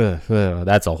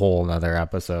 That's a whole nother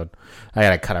episode. I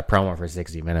got to cut a promo for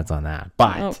 60 minutes on that.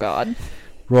 But, oh, God.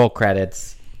 Roll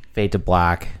credits, fade to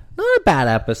black. Not a bad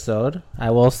episode,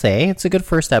 I will say. It's a good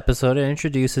first episode. It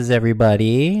introduces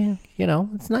everybody. You know,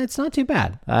 it's not too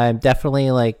bad. I'm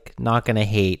definitely not gonna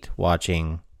hate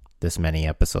watching this many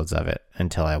episodes of it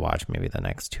until I watch maybe the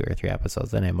next 2 or 3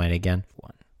 episodes. Then I might again.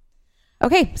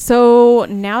 Okay, so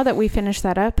now that we finished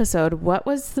that episode, what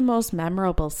was the most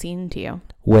memorable scene to you?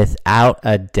 Without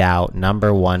a doubt,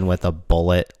 number 1 with a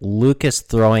bullet, Lucas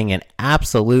throwing an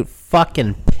absolute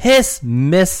fucking piss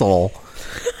missile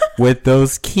with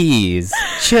those keys,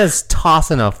 just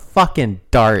tossing a fucking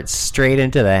dart straight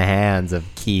into the hands of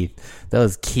Keith.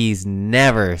 Those keys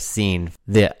never seen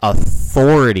the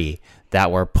authority that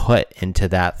were put into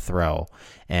that throw,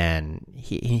 and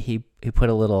he put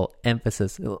a little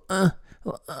emphasis. I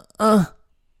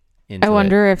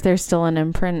wonder if there's still an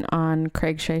imprint on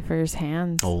Craig Schaefer's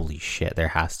hands. Holy shit, there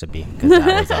has to be, because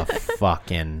that was a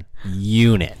fucking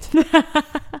unit.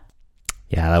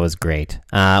 Yeah, that was great.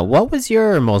 What was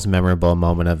your most memorable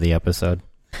moment of the episode?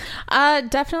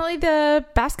 Definitely the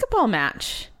basketball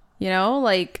match. You know,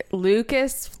 like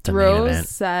Lucas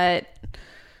throws that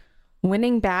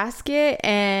winning basket,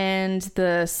 and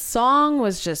the song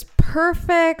was just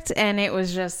perfect, and it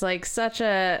was just like such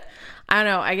a... I don't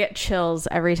know. I get chills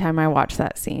every time I watch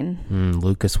that scene.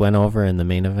 Lucas went over in the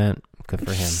main event. Good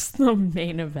for him. The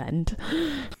main event.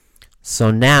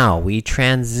 So now we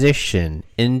transition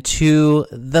into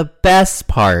the best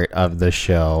part of the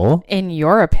show. In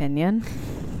your opinion.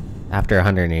 After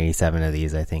 187 of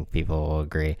these, I think people will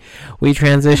agree. We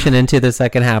transition into the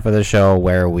second half of the show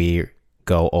where we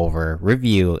go over,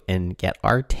 review, and get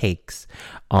our takes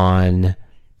on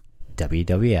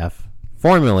WWF.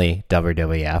 Formerly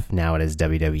WWF, now it is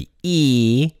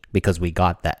WWE, because we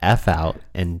got the F out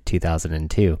in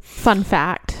 2002. Fun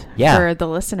fact for the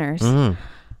listeners.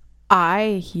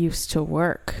 I used to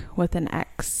work with an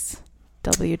ex-WWF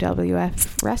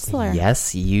wrestler.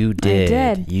 Yes, you did.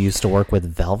 I did. You used to work with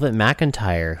Velvet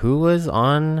McIntyre, who was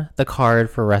on the card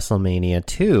for WrestleMania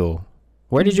 2.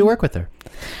 Where did you work with her?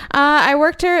 I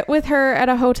worked with her at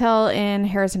a hotel in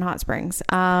Harrison Hot Springs.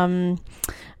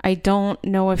 I don't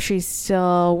know if she's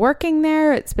still working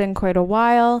there. It's been quite a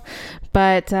while.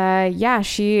 But yeah,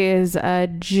 she is a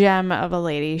gem of a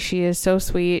lady. She is so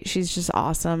sweet. She's just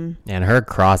awesome. And her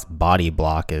cross body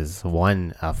block is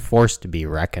a force to be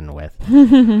reckoned with.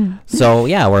 So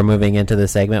yeah, we're moving into the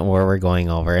segment where we're going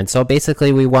over. And so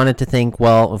basically we wanted to think,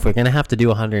 well, if we're going to have to do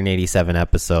 187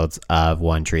 episodes of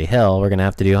One Tree Hill, we're going to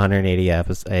have to do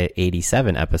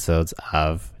 187 episodes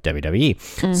of WWE.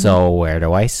 Mm-hmm. So where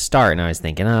do I start? And I was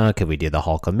thinking, could we do the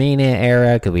Hulkamania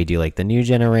era? Could we do like the new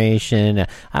generation?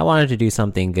 I wanted to do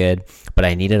something good, but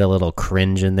I needed a little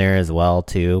cringe in there as well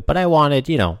too. But I wanted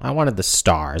the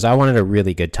stars. I wanted a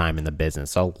really good time in the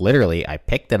business. So literally I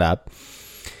picked it up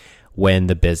when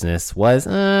the business was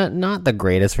not the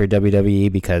greatest for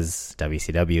WWE, because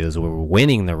WCWs were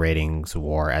winning the ratings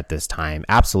war at this time,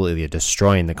 absolutely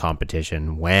destroying the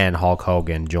competition when Hulk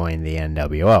Hogan joined the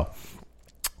NWO.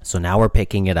 So now we're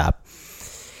picking it up.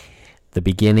 The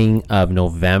beginning of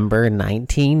November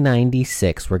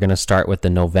 1996. We're going to start with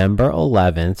the November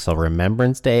 11th, so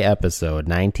Remembrance Day episode,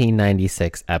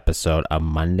 1996 episode of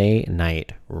Monday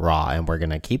Night Raw. And we're going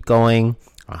to keep going,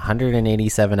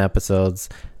 187 episodes,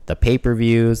 the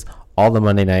pay-per-views, all the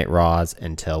Monday Night Raws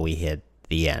until we hit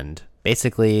the end.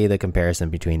 Basically, the comparison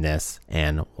between this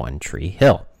and One Tree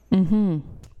Hill. Mm-hmm.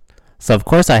 So, of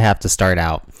course, I have to start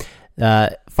out.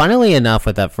 Funnily enough,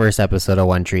 with that first episode of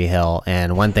One Tree Hill,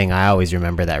 and one thing I always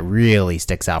remember that really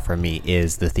sticks out for me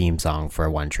is the theme song for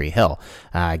One Tree Hill,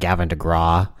 Gavin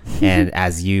DeGraw. And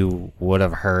as you would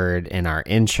have heard in our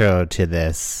intro to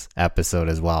this episode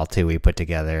as well, too, we put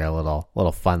together a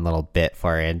little fun little bit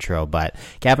for our intro. But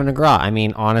Gavin DeGraw, I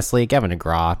mean, honestly, Gavin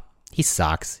DeGraw, he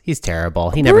sucks. He's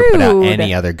terrible. He never put out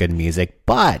any other good music.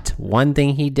 But one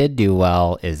thing he did do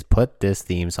well is put this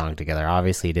theme song together.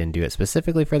 Obviously, he didn't do it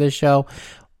specifically for this show,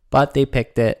 but they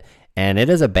picked it, and it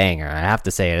is a banger. I have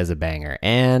to say it is a banger.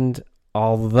 And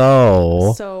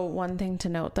Although, So one thing to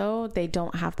note, though, they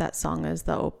don't have that song as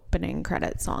the opening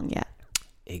credit song yet.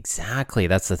 exactly,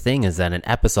 that's the thing, is that in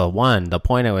episode 1, the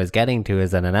point I was getting to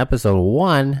is that in episode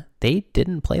 1, they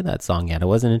didn't play that song yet. It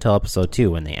wasn't until episode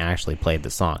 2 when they actually played the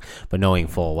song. But knowing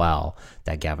full well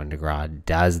that Gavin DeGraw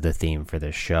does the theme for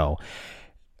this show,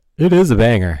 it is a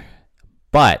banger.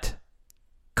 But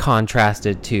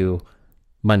contrasted to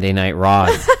Monday Night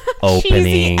Raw's opening.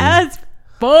 Cheesy as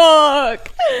fuck.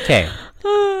 Okay.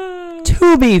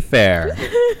 To be fair,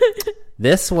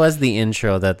 this was the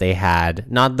intro that they had,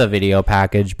 not the video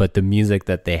package, but the music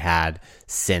that they had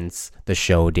since the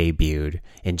show debuted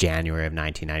in January of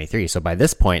 1993. So by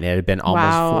this point, it had been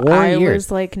almost 4 years. I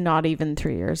was like not even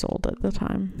 3 years old at the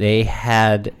time. They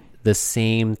had the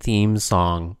same theme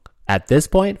song at this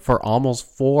point for almost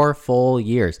 4 full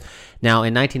years. Now,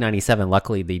 in 1997,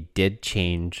 luckily, they did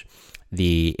change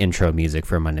the intro music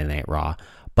for Monday Night Raw.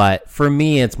 But for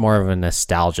me, it's more of a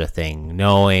nostalgia thing,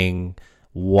 knowing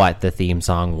what the theme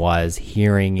song was,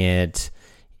 hearing it.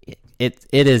 It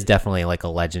is definitely like a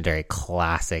legendary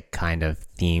classic kind of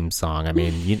theme song. I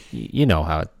mean, you know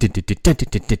how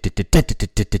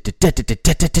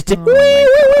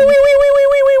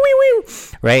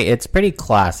right? It's pretty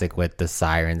classic with the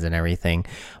sirens and everything.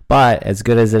 But as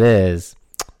good as it is,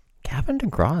 Gavin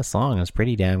DeGraw's song is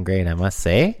pretty damn great, I must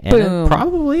say. And Boom. It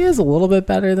probably is a little bit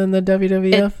better than the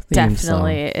WWF theme song.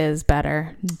 Definitely is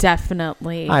better.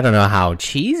 Definitely. I don't know how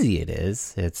cheesy it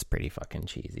is. It's pretty fucking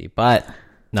cheesy. But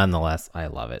nonetheless, I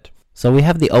love it. So we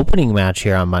have the opening match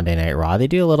here on Monday Night Raw. They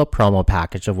do a little promo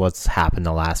package of what's happened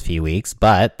the last few weeks,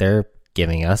 but they're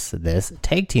giving us this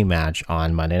tag team match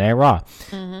on Monday Night Raw.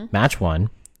 Match 1,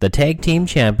 the tag team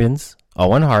champions,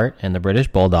 Owen Hart and the British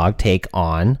Bulldog, take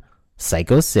on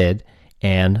Psycho Sid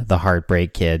and the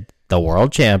Heartbreak Kid, the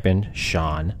world champion,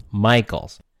 Shawn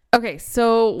Michaels. Okay,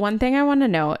 so one thing I want to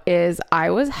know is I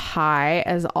was high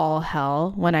as all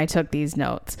hell when I took these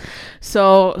notes.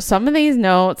 So some of these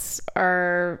notes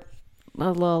are a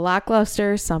little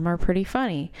lackluster, some are pretty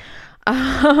funny.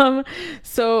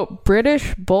 So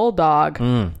British Bulldog.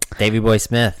 Davey Boy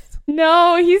Smith.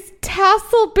 No, he's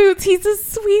Tassel Boots. He's a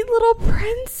sweet little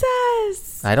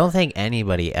princess. I don't think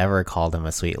anybody ever called him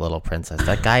a sweet little princess.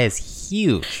 That guy is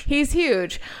huge. He's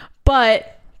huge,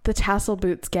 but the tassel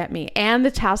boots get me, and the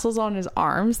tassels on his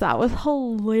arms, that was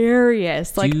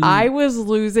hilarious. Like, Dude. I was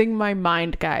losing my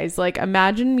mind, guys. Like,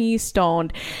 imagine me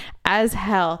stoned as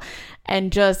hell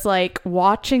and just like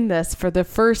watching this for the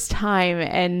first time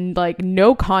and like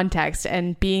no context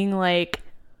and being like,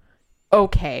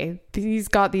 okay, he's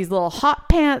got these little hot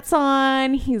pants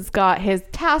on, he's got his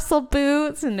tassel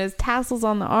boots and his tassels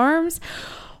on the arms.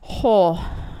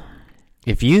 Oh,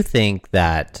 If you think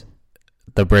that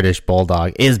the British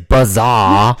Bulldog is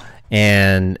bizarre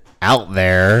and out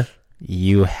there,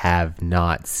 you have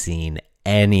not seen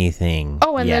anything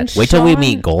and yet. then Wait till we Shawn-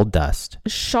 meet Goldust.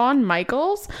 Shawn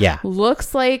Michaels Yeah.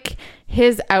 looks like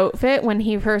his outfit when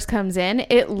he first comes in,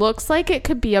 it looks like it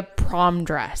could be a prom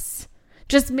dress.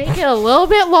 Just make it a little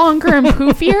bit longer and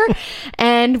poofier,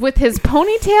 and with his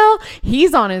ponytail,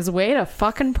 he's on his way to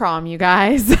fucking prom, you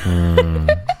guys.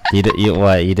 You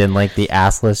what? You didn't like the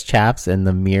assless chaps in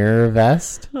the mirror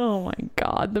vest? Oh my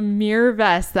god, the mirror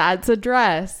vest, that's a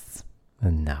dress.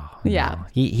 No. Yeah. No.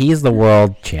 He's the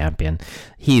world champion.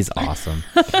 He's awesome.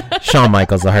 Shawn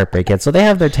Michaels, the Heartbreak Kid. So they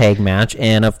have their tag match.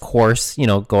 And of course, you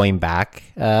know, going back,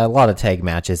 a lot of tag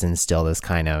matches instill this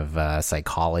kind of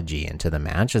psychology into the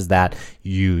match, is that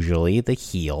usually the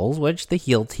heels, which the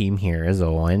heel team here is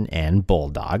Owen and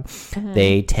Bulldog,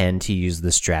 they tend to use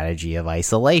the strategy of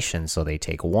isolation. So they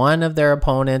take one of their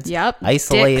opponents, Yep,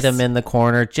 isolate dicks. them in the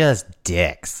corner, just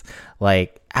dicks.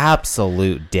 Like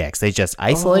absolute dicks. They just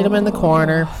isolate them in the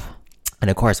corner. And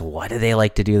of course, what do they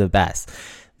like to do the best?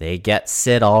 They get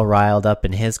Sid all riled up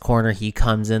in his corner. He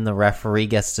comes in, the referee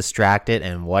gets distracted.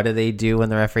 And what do they do when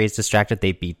the referee is distracted?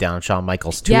 They beat down Shawn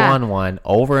Michaels 2-on-1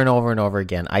 over and over and over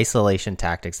again. Isolation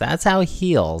tactics. That's how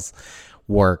heels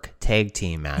work tag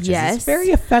team matches. Yes. It's very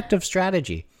effective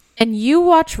strategy. And you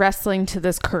watch wrestling to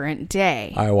this current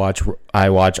day. I watch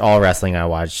all wrestling. I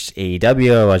watch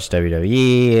AEW, I watch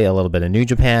WWE, a little bit of New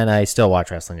Japan. I still watch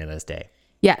wrestling to this day.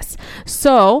 Yes.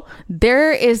 So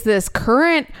there is this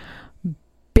current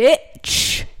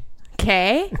bitch.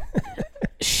 Okay.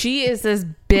 She is this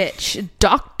bitch,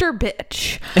 Dr.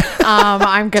 Bitch.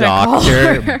 I'm going to call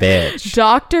her Dr. Bitch.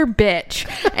 Dr.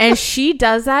 Bitch. And she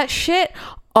does that shit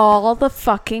all the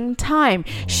fucking time.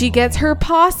 She gets her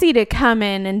posse to come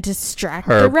in and distract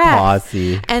Her the ref.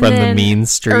 posse from the mean Or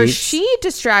streets. she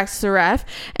distracts the ref,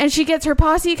 and she gets her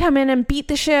posse to come in and beat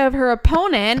the shit out of her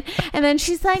opponent. And then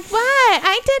she's like, "What?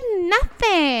 I did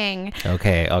nothing."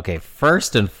 Okay.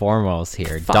 First and foremost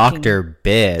here, Fucking Dr.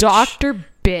 Bitch. Dr.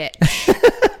 Bitch.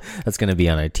 That's going to be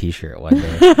on a t-shirt one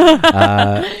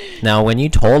day. Now, when you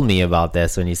told me about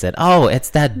this, when you said, "Oh, it's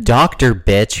that Dr.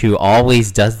 Bitch who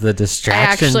always does the I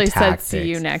distraction actually tactics." said see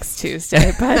you next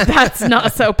Tuesday, but that's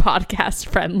not so podcast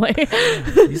friendly.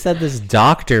 You said this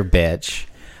Dr. Bitch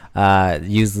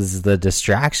uses the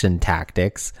distraction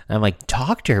tactics. And I'm like,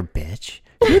 Dr. Bitch?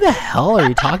 Who the hell are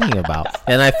you talking about?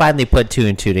 And I finally put 2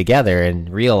 and 2 together and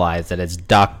realized that it's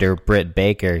Dr. Britt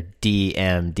Baker,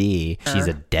 DMD. She's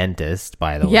a dentist,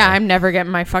 by the way. Yeah, I'm never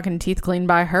getting my fucking teeth cleaned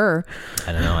by her.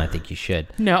 I don't know. I think you should.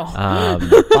 No.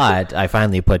 But I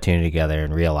finally put 2 together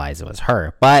and realized it was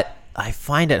her. But I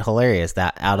find it hilarious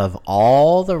that out of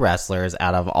all the wrestlers,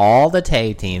 out of all the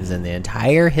tag teams in the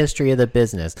entire history of the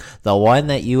business, the one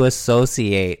that you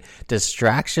associate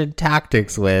distraction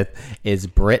tactics with is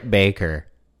Britt Baker.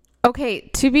 Okay,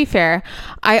 to be fair,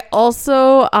 I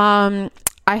also I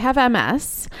have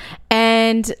MS,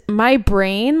 and my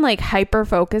brain like hyper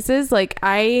focuses. Like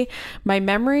my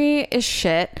memory is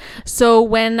shit. So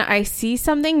when I see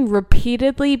something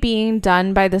repeatedly being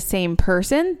done by the same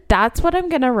person, that's what I'm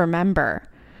gonna remember,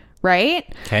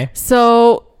 right? Okay.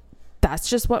 So that's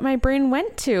just what my brain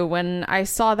went to when I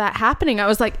saw that happening. I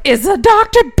was like, "It's a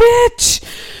Dr. Bitch.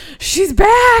 She's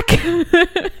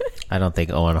back." I don't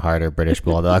think Owen Hart or British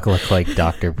Bulldog look like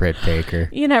Dr. Britt Baker.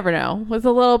 You never know. With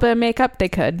a little bit of makeup, they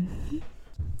could.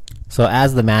 So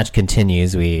as the match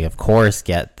continues, we of course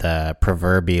get the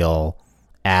proverbial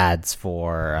ads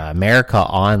for America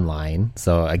Online.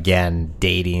 So again,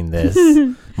 dating this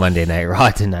Monday Night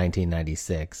Raw to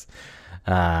 1996.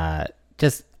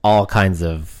 Just all kinds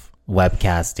of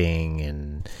webcasting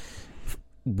and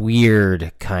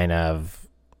weird kind of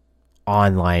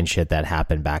online shit that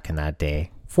happened back in that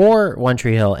day for One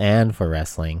Tree Hill and for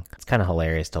wrestling. It's kind of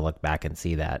hilarious to look back and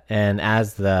see that. And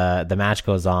as the match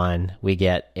goes on, we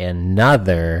get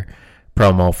another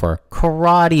promo for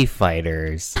Karate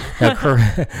Fighters. Now,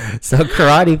 so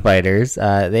Karate Fighters,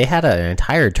 they had an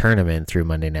entire tournament through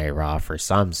Monday Night Raw for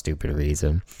some stupid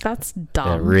reason. That's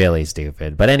dumb. Really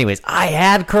stupid. But anyways, I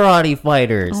had Karate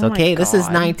Fighters. Oh my Okay, this is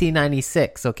God.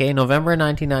 1996. Okay, November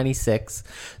 1996.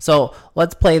 So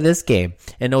let's play this game.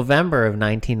 In November of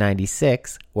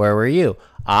 1996, where were you?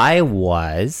 I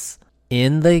was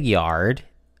in the yard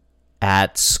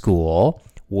at school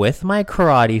with my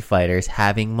Karate Fighters,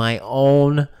 having my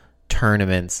own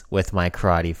tournaments with my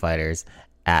Karate Fighters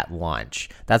at lunch.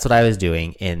 That's what I was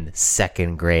doing in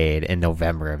second grade in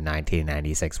November of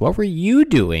 1996. What were you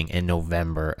doing in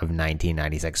November of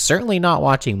 1996? Certainly not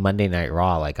watching Monday Night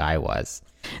Raw like I was.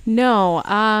 No,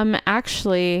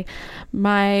 actually,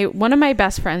 one of my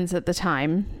best friends at the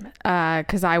time,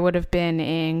 because I would have been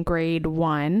in grade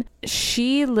 1,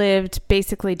 she lived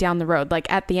basically down the road,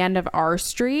 like at the end of our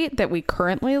street that we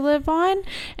currently live on,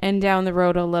 and down the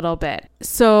road a little bit.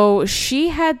 So she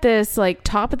had this like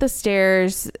top of the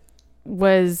stairs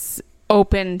was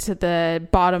open to the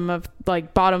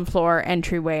bottom floor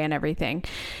entryway and everything.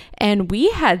 And we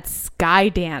had sky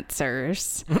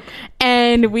dancers,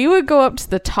 and we would go up to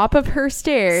the top of her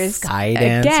stairs Sky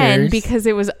again dancers? because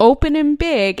it was open and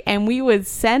big, and we would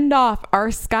send off our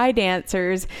sky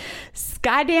dancers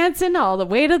sky dancing all the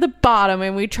way to the bottom,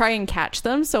 and we'd try and catch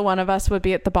them. So one of us would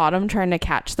be at the bottom trying to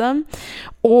catch them,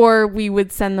 or we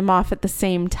would send them off at the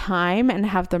same time and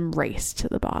have them race to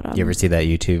the bottom. You ever see that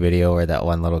YouTube video where that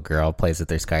one little girl plays with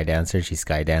their sky dancer? She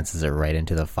sky dances it right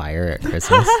into the fire at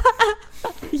Christmas.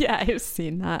 Yeah, I've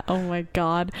seen that. Oh my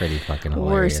God. Pretty fucking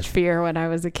hilarious. Worst fear when I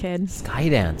was a kid. Sky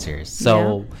dancers.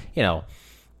 So, you know,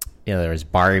 there was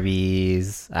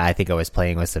Barbies. I think I was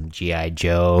playing with some G.I.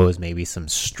 Joes, maybe some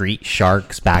Street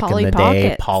Sharks back Polly in the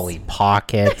day. Pockets. Polly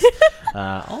Pockets.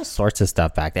 All sorts of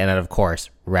stuff back then. And of course,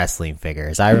 wrestling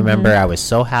figures. I remember I was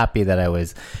so happy that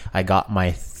I got my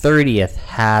 30th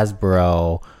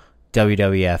Hasbro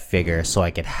WWF figure so I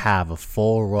could have a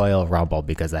full Royal Rumble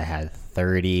because I had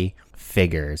 30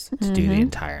 figures to do the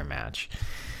entire match.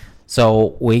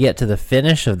 So we get to the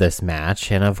finish of this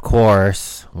match, and of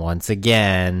course, once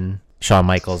again, Shawn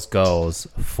Michaels goes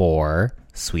for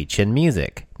Sweet Chin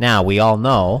Music. Now, we all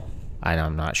know, and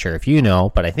I'm not sure if you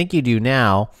know, but I think you do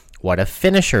now, what a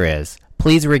finisher is.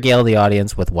 Please regale the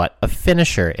audience with what a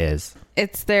finisher is.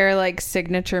 It's their like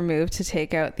signature move to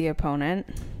take out the opponent.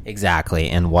 Exactly.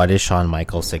 And what is Shawn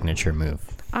Michaels' signature move?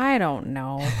 I don't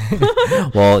know.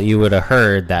 Well, you would have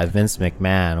heard that Vince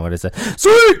McMahon would have said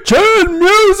 "Sweet Chin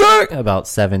Music" about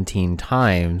 17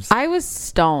 times. I was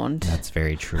stoned. That's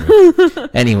very true.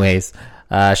 Anyways,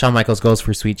 Shawn Michaels goes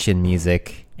for Sweet Chin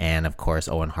Music, and of course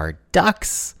Owen Hart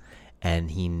ducks,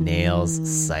 and he nails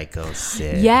Psycho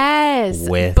Sid. Yes,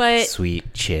 with but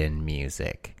Sweet Chin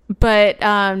Music. But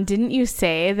didn't you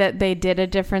say that they did a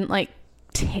different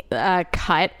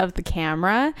cut of the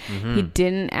camera? He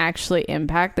didn't actually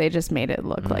impact. They just made it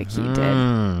look like he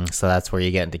did. So that's where you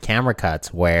get into camera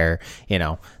cuts where,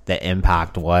 the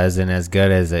impact wasn't as good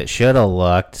as it should have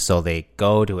looked. So they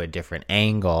go to a different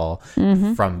angle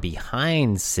from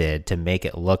behind Sid to make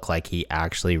it look like he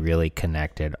actually really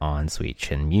connected on Sweet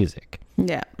Chin Music.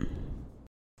 Yeah.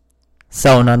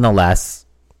 So nonetheless,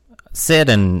 Sid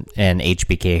and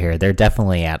HBK here, they're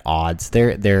definitely at odds.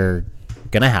 They're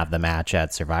gonna have the match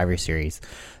at Survivor Series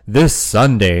this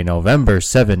Sunday, November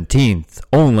 17th,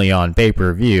 only on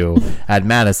pay-per-view at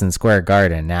Madison Square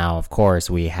Garden. Now, of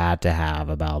course, we had to have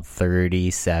about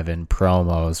 37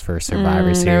 promos for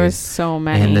Survivor Series. There was so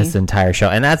many in this entire show,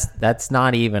 and that's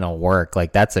not even a work.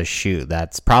 Like, that's a shoot.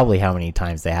 That's probably how many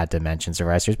times they had to mention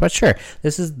Survivor Series. But sure,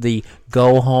 this is the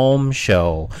go-home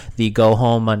show, the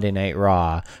go-home Monday Night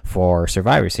Raw for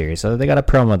Survivor Series. So they got to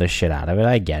promo the shit out of it.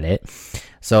 I get it.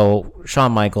 So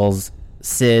Shawn Michaels,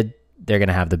 Sid, they're going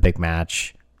to have the big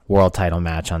match, world title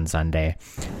match on Sunday.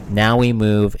 Now we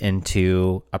move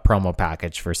into a promo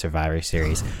package for Survivor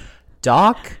Series.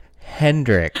 Doc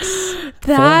Hendricks.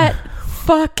 That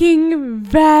fucking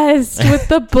vest with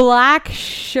the black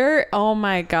shirt. Oh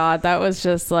my God. That was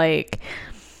just like,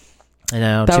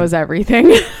 that was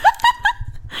everything.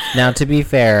 Now, to be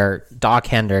fair, Doc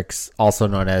Hendricks, also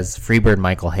known as Freebird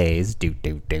Michael Hayes,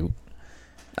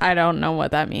 I don't know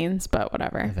what that means, but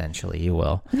whatever. Eventually you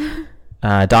will.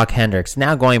 Doc Hendricks,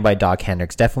 now going by Doc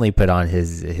Hendricks, definitely put on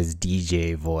his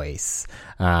DJ voice.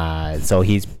 So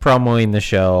he's promoting the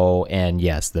show, and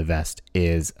yes, the vest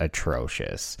is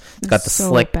atrocious. He's got the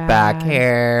slick back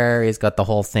hair. He's got the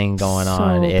whole thing going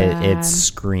on. It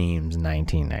screams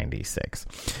 1996.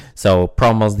 So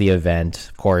promos the event.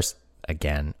 Of course,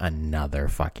 again, another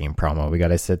fucking promo we got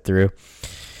to sit through.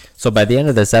 So by the end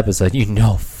of this episode,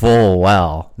 full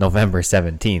well, November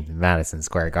 17th, Madison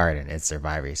Square Garden, it's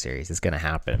Survivor Series. It's going to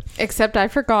happen. Except I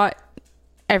forgot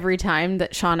every time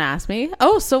that Sean asked me,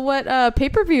 so what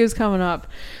pay-per-view is coming up?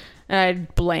 And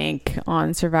I'd blank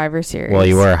on Survivor Series. Well,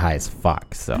 you were high as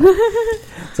fuck. So,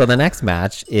 so the next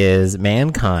match is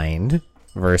Mankind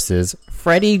versus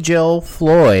Freddie Joe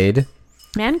Floyd.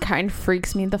 Mankind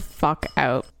freaks me the fuck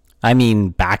out. I mean,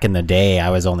 back in the day,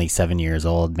 I was only 7 years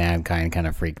old. Mankind kind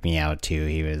of freaked me out, too.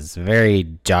 He was a very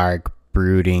dark,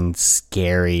 brooding,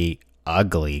 scary,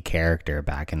 ugly character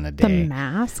back in the day. The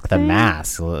mask?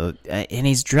 And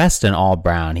he's dressed in all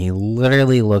brown. He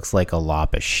literally looks like a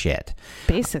lump of shit.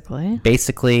 Basically,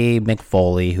 Mick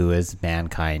Foley, who is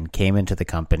Mankind, came into the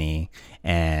company,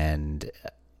 and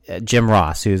Jim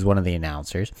Ross, who's one of the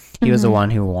announcers, he was the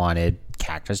one who wanted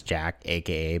Cactus Jack,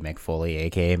 aka Mick Foley,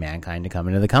 aka Mankind, to come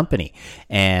into the company,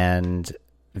 and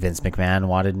Vince McMahon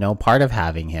wanted no part of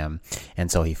having him, and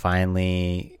so he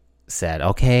finally said,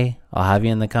 okay, I'll have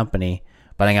you in the company,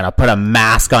 but I'm gonna put a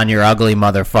mask on your ugly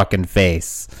motherfucking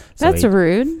face. That's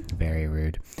rude. Very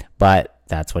rude, but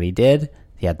that's what he did.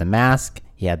 He had the mask,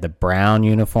 he had the brown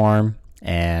uniform,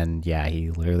 and yeah,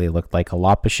 he literally looked like a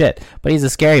lot of shit, but he's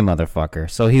a scary motherfucker.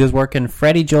 So he was working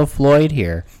Freddie Joe Floyd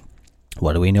here.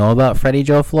 What do we know about Freddie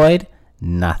Joe Floyd?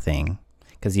 Nothing.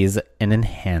 Because he's an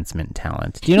enhancement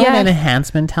talent. Do you know what an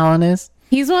enhancement talent is?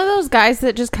 He's one of those guys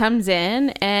that just comes in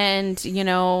and,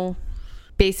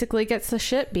 basically gets the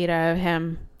shit beat out of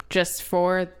him just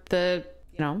for the,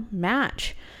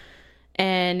 match.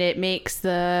 And it makes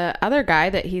the other guy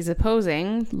that he's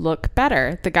opposing look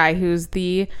better. The guy who's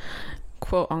the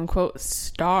quote-unquote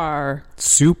star.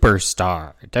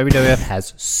 Superstar. WWF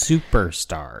has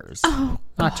superstars. Oh,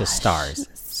 not just stars.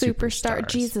 Superstar.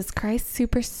 Jesus Christ,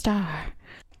 superstar.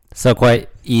 So quite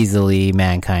easily,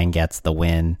 Mankind gets the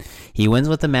win. He wins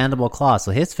with the mandible claw.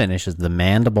 So his finish is the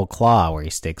mandible claw, where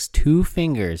he sticks two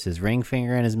fingers, his ring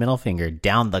finger and his middle finger,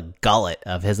 down the gullet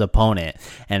of his opponent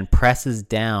and presses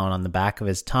down on the back of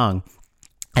his tongue,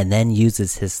 and then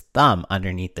uses his thumb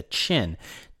underneath the chin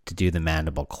to do the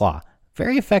mandible claw.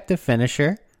 Very effective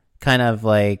finisher. Kind of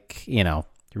like,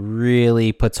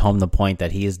 really puts home the point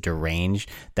that he is deranged,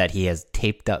 that he has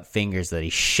taped up fingers that he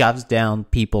shoves down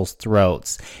people's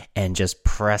throats and just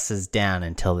presses down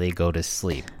until they go to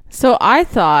sleep. So I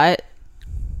thought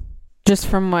Just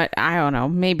from what, I don't know,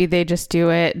 maybe they just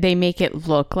do it. They make it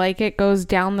look like it goes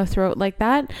down the throat like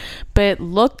that. But it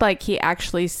looked like he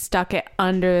actually stuck it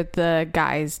under the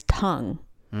guy's tongue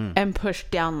and pushed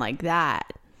down like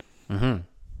that.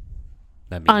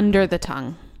 Under the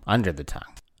tongue. Under the tongue.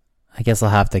 I guess I'll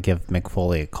have to give Mick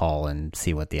Foley a call and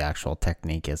see what the actual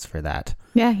technique is for that.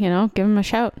 Yeah, give him a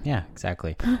shout. Yeah,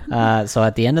 exactly. So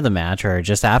at the end of the match, or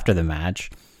just after the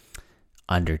match,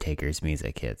 Undertaker's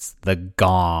music hits. The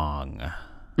gong.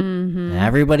 And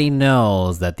everybody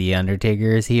knows that the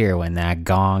Undertaker is here when that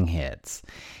gong hits.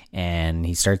 And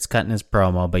he starts cutting his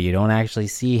promo, but you don't actually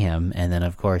see him. And then,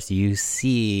 of course, you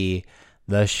see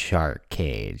the shark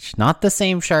cage. Not the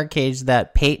same shark cage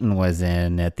that Peyton was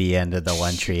in at the end of the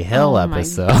One Tree Hill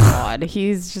episode. My God.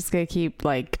 He's just going to keep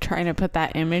trying to put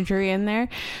that imagery in there.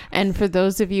 And for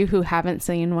those of you who haven't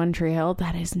seen One Tree Hill,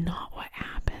 that is not what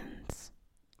happens.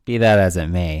 Be that as it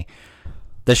may,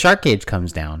 the shark cage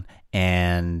comes down,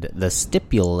 and the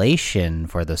stipulation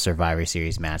for the Survivor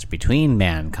Series match between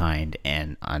Mankind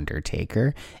and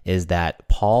Undertaker is that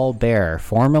Paul Bearer,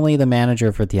 formerly the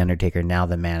manager for The Undertaker, now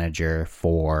the manager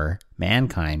for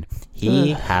Mankind,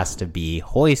 he has to be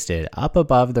hoisted up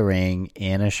above the ring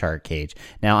in a shark cage.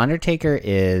 Now, Undertaker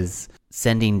is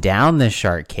sending down the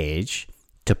shark cage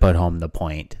to put home the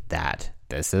point that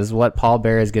this is what Paul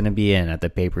Bearer is going to be in at the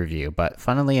pay-per-view. But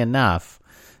funnily enough,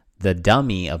 the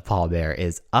dummy of Paul Bearer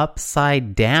is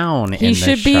upside down. He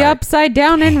should be upside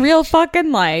down in real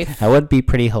fucking life. That would be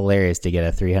pretty hilarious to get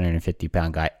a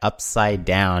 350-pound guy upside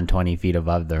down 20 feet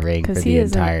above the ring for the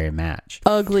entire match.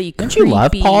 Ugly, Don't creepy. you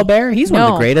love Paul Bearer? He's one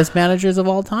of the greatest managers of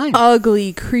all time.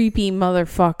 Ugly, creepy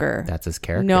motherfucker. That's his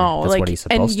character. No, that's what he's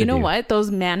supposed to do. And you know what? Those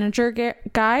manager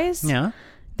guys, yeah,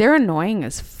 they're annoying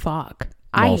as fuck.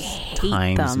 Most I hate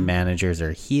times them. managers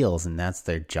are heels, and that's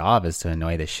their job, is to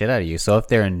annoy the shit out of you. So if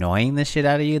they're annoying the shit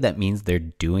out of you, that means they're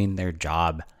doing their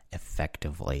job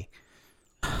effectively.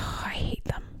 I hate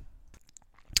them.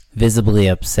 Visibly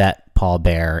upset Paul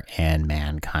Bearer and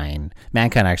Mankind.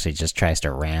 Mankind actually just tries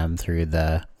to ram through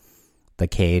the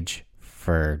the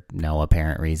for no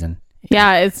apparent reason.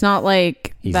 Yeah, it's not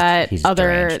like He's the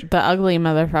deranged. ugly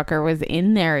motherfucker was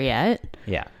in there yet.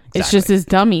 Yeah. It's just his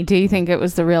dummy. Do you think it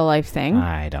was the real life thing?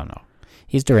 I don't know.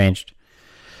 He's deranged.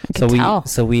 Tell.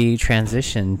 So we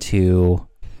transition to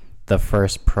the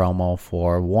first promo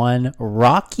for one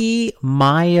Rocky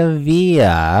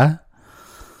Maivia.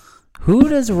 Who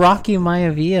does Rocky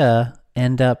Maivia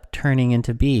end up turning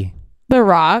into be? The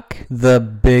Rock. The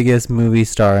biggest movie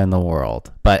star in the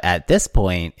world. But at this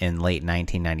point in late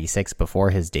 1996,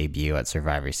 before his debut at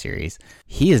Survivor Series,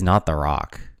 he is not The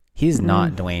Rock. He's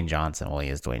not Dwayne Johnson. Well, he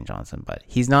is Dwayne Johnson, but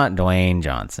he's not Dwayne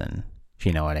Johnson, if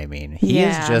you know what I mean. He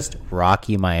is just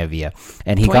Rocky Maivia.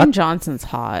 And Dwayne Johnson's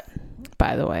hot,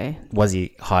 by the way. Was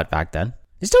he hot back then?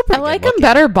 He's still pretty I like good him looking.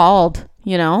 better bald,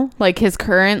 like his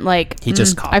current, He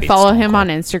just I copied follow Stone him Cold. on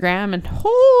Instagram, and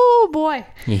oh boy.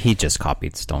 He just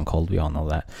copied Stone Cold. We all know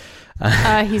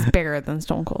that. He's bigger than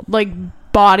Stone Cold.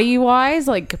 Body-wise,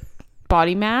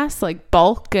 body mass,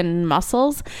 bulk and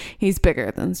muscles, he's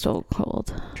bigger than Stone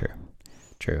Cold.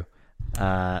 True.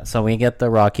 So we get the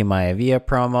Rocky Maivia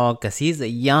promo because he's a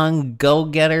young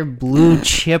go-getter, blue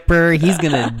chipper. He's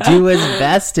going to do his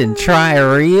best and try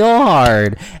real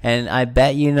hard. And I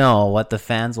bet you know what the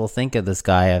fans will think of this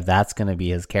guy if that's going to be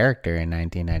his character in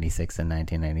 1996 and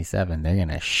 1997. They're going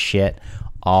to shit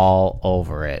all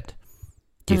over it.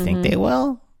 Do you think they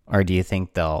will? Or do you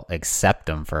think they'll accept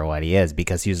him for what he is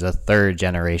because he's a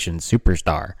third-generation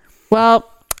superstar? Well,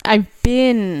 I've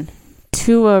been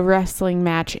to a wrestling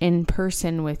match in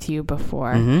person with you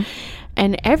before,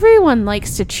 and everyone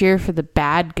likes to cheer for the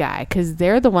bad guy because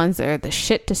they're the ones that are the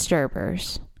shit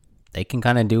disturbers. They can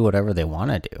kind of do whatever they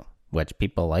want to do, which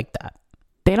people like that.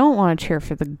 They don't want to cheer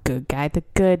for the good guy, the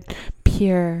good,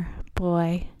 pure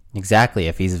boy. Exactly.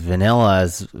 If he's vanilla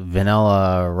as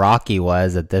Vanilla Rocky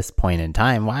was at this point in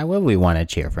time, why would we want to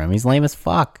cheer for him? He's lame as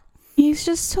fuck. He's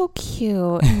just so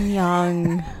cute and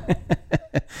young.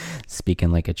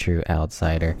 Speaking like a true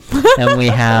outsider. And we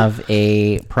have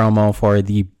a promo for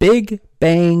the Big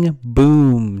Bang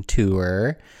Boom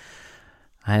tour.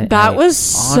 I was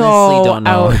so don't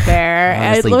know. out there.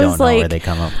 Honestly, It was don't know like, where they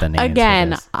come up with the names. again,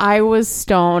 for this. I was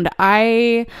stoned.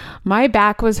 My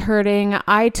back was hurting.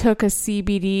 I took a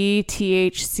CBD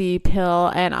THC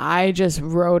pill and I just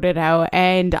wrote it out.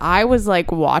 And I was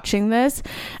watching this,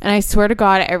 and I swear to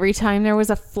God, every time there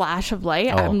was a flash of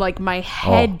light, I'm my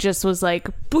head just was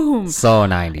boom. So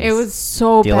 90s. It was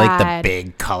so Do you bad. like the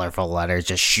big colorful letters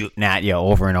just shooting at you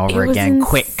over and over It was again?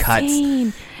 Quick cuts.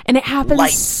 insane. And it happens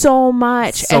Light. so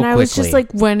much. So and I was just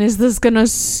quickly. like, when is this going to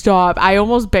stop? I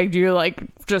almost begged you, like,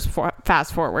 just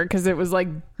fast forward because it was like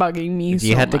bugging me so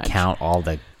You had much. to count all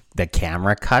the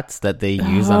camera cuts that they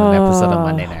use on an episode of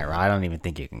Monday Night Raw. I don't even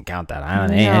think you can count that. I don't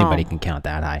think anybody can count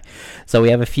that high. So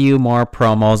we have a few more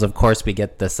promos. Of course, we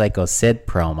get the Psycho Sid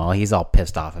promo. He's all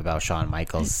pissed off about Shawn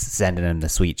Michaels sending him the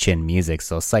Sweet Chin music.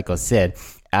 So Psycho Sid,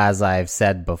 as I've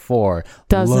said before,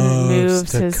 Doesn't loves move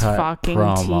to his cut fucking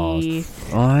promos.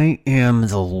 teeth. I am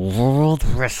the World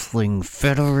Wrestling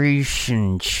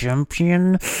Federation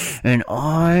champion, and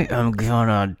I am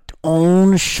gonna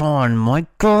own Shawn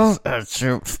Michaels.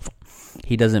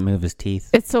 He doesn't move his teeth.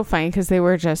 It's so funny because they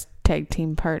were just tag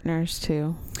team partners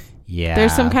too. Yeah,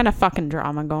 There's some kind of fucking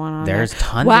drama going on. There's there.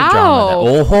 tons wow.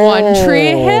 of drama. One Tree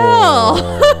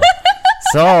Hill.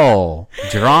 So,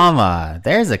 drama.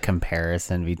 There's a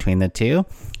comparison between the two.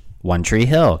 One Tree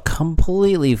Hill,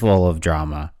 completely full of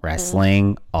drama.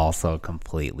 Wrestling, also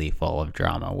completely full of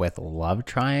drama with love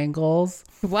triangles.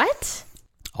 What?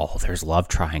 Oh, there's love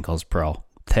triangles, bro.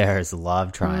 There's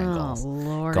love triangles. Oh,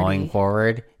 Lordy. Going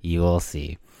forward, you will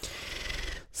see.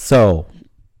 So,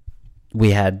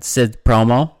 we had Sid's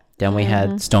promo. Then we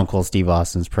had Stone Cold Steve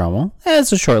Austin's promo.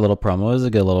 It's a short little promo. It was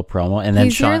a good little promo. And then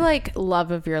He's Shawn. your like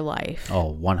love of your life.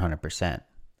 Oh, 100%.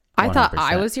 I thought 100%.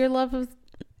 I was your love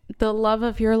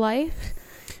of your life.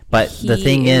 But the He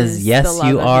thing is, is yes, the love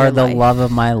you of are your the life. love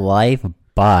of my life,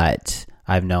 but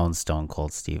I've known Stone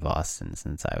Cold Steve Austin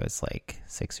since I was like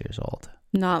 6 years old.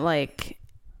 Not like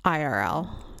IRL.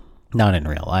 Not in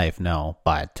real life, no.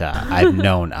 But I've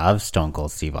known of Stone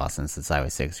Cold Steve Austin since I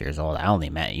was 6 years old. I only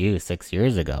met you 6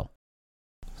 years ago.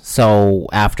 So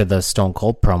after the Stone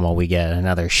Cold promo, we get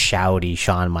another shouty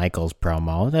Shawn Michaels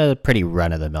promo. A pretty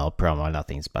run-of-the-mill promo,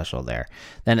 nothing special there.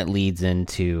 Then it leads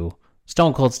into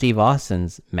Stone Cold Steve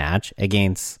Austin's match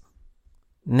against,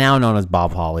 now known as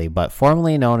Bob Holly, but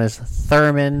formerly known as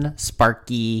Thurman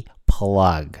Sparky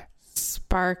Plug.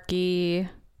 Sparky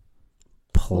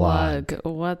Plug.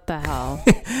 What the hell?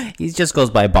 He just goes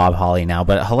by Bob Holly now,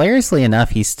 but hilariously enough,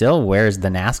 he still wears the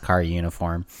NASCAR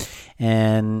uniform.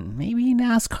 And maybe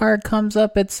NASCAR comes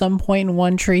up at some point in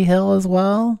One Tree Hill as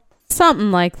well. Something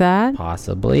like that.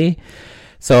 Possibly.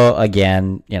 So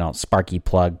again, you know, Sparky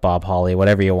Plug, Bob Holly,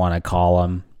 whatever you want to call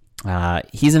him.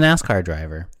 He's a NASCAR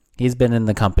driver. He's been in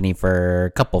the company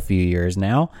for a few years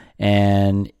now.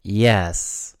 And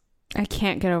yes, I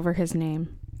can't get over his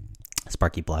name.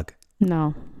 Sparky Plug.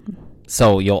 No.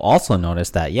 So you'll also notice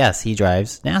that, yes, he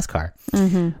drives NASCAR.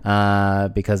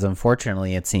 Because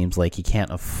unfortunately, it seems like he can't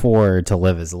afford to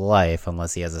live his life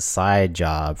unless he has a side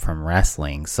job from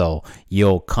wrestling. So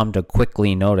you'll come to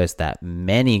quickly notice that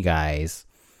many guys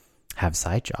have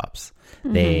side jobs.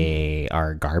 They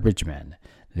are garbage men.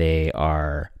 They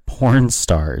are porn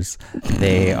stars.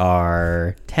 They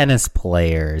are tennis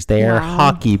players. They are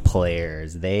hockey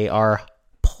players. They are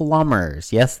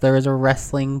plumbers. Yes, there is a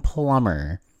wrestling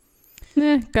plumber.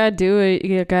 Gotta do it.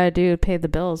 You gotta do it. Pay the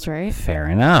bills, right? Fair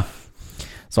enough.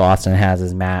 So Austin has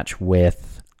his match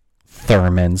with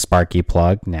Thurman Sparky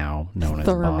Plug, now known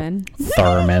Thurman. as Bob.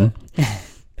 Thurman.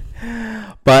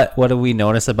 But what do we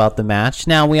notice about the match?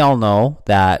 Now, we all know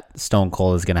that Stone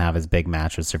Cold is going to have his big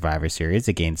match with Survivor Series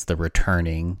against the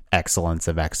returning Excellence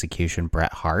of Execution,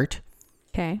 Bret Hart.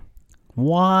 Okay.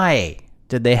 Why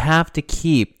did they have to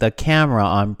keep the camera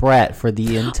on Bret for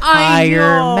the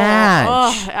entire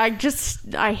match?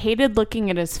 Ugh, I hated looking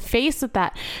at his face at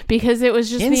that because it was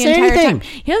just Didn't the say entire anything. time.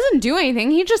 He doesn't do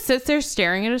anything. He just sits there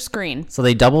staring at a screen. So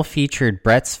they double featured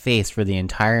Bret's face for the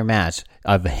entire match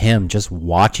of him just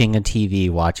watching a TV,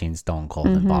 watching Stone Cold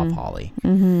and Bob Holly.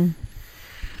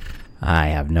 I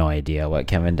have no idea what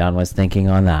Kevin Dunn was thinking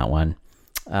on that one.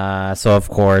 So, of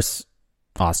course,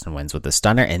 Austin wins with the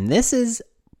stunner. And this is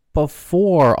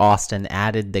before Austin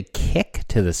added the kick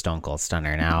to the Stone Cold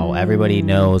Stunner. Now, everybody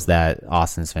knows that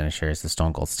Austin's finisher is the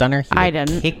Stone Cold Stunner. I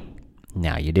didn't.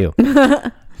 Now you do.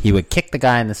 He would kick the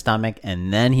guy in the stomach,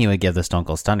 and then he would give the Stone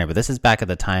Cold Stunner. But this is back at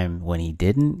the time when he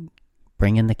didn't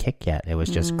bring in the kick yet. It was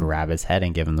just grab his head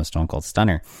and give him the Stone Cold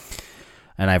Stunner.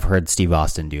 And I've heard Steve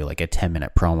Austin do like a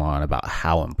 10-minute promo on about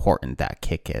how important that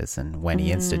kick is and when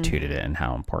he instituted it and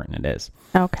how important it is.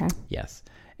 Okay. Yes.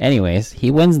 Anyways,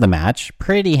 he wins the match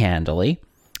pretty handily.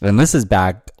 And this is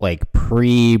back like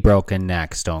pre-broken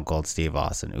neck Stone Cold Steve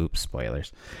Austin. Oops,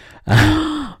 spoilers.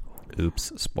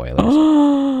 Oops,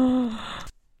 spoilers.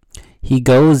 He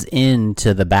goes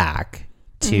into the back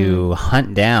to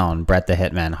hunt down Bret the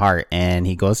Hitman Hart, and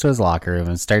he goes to his locker room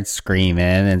and starts screaming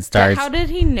and starts... How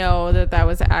did he know that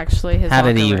was actually his How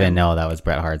did he locker even room? know that was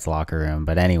Bret Hart's locker room?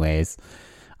 But anyways,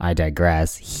 I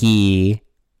digress. He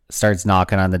starts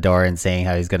knocking on the door and saying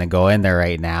how he's going to go in there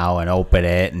right now and open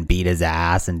it and beat his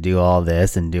ass and do all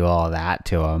this and do all that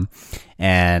to him.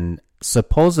 And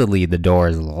supposedly the door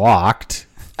is locked.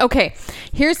 Okay,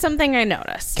 here's something I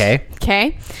noticed.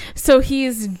 Okay. So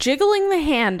he's jiggling the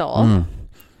handle.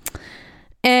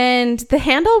 And the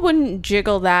handle wouldn't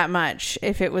jiggle that much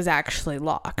if it was actually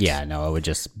locked. Yeah, no, it would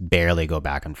just barely go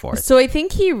back and forth. So I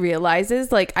think he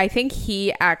realizes, I think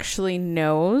he actually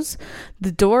knows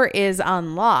the door is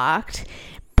unlocked,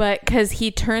 but because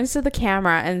he turns to the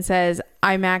camera and says,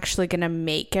 I'm actually going to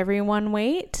make everyone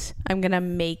wait. I'm going to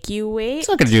make you wait. He's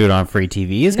not going to do it on free TV.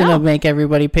 He's going to make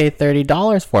everybody pay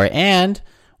 $30 for it. And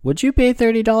would you pay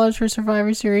 $30 for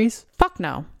Survivor Series? Fuck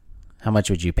no. How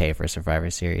much would you pay for Survivor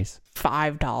Series?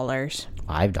 $5.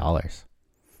 $5.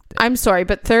 I'm sorry,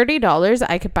 but $30,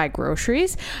 I could buy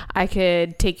groceries. I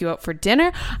could take you out for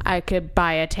dinner. I could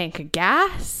buy a tank of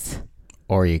gas.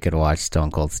 Or you could watch Stone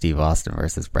Cold Steve Austin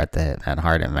versus Bret the Hitman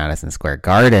Hart at Madison Square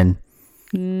Garden.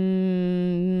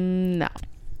 No.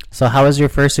 So how was your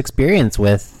first experience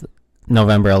with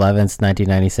November 11th,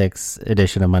 1996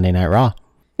 edition of Monday Night Raw?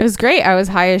 It was great. I was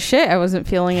high as shit. I wasn't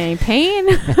feeling any pain.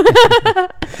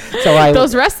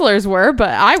 Those wrestlers were, but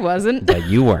I wasn't. But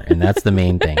you weren't, and that's the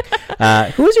main thing.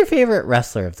 Who was your favorite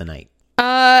wrestler of the night?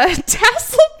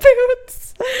 Tassel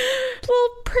Boots. Little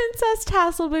Princess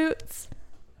Tassel Boots.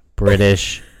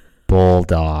 British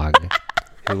Bulldog.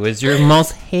 Who was your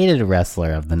most hated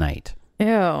wrestler of the night?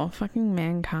 Ew, fucking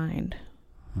Mankind.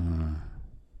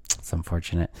 It's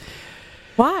unfortunate.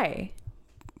 Why?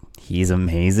 He's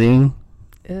amazing.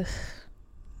 Ugh.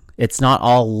 It's not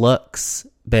all looks,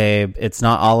 babe. It's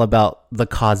not all about the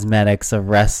cosmetics of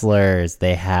wrestlers.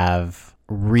 They have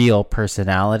real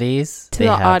personalities. To they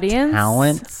the have audience,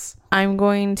 talents. I'm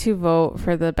going to vote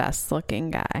for the best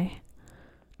looking guy.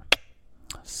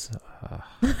 So,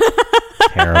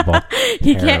 terrible.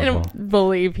 He Terrible. can't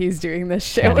believe he's doing this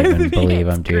shit Can't with even me. believe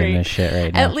It's I'm doing great. this shit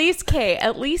right now. At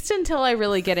least until I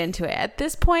really get into it. At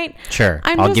this point, Sure,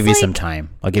 I'll give you some time.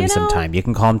 I'll give you some time. You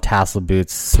can call him Tassel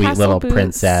Boots, sweet Tassel little Boots.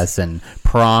 princess, and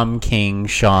prom king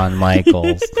Shawn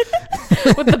Michaels.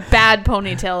 with the bad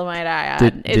ponytail, might I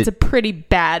add. It's a pretty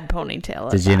bad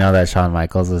ponytail. Did you know that Shawn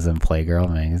Michaels was in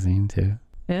Playgirl magazine too?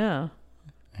 Yeah.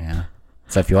 Yeah.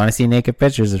 So if you want to see naked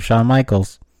pictures of Shawn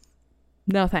Michaels,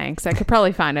 No thanks. I could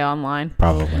probably find it online.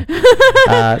 probably.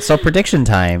 So prediction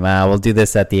time. We'll do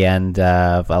this at the end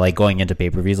of going into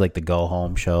pay-per-views, like the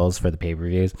go-home shows for the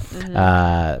pay-per-views.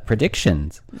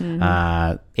 Predictions.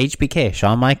 HBK,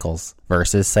 Shawn Michaels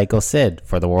versus Psycho Sid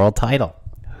for the world title.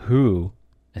 Who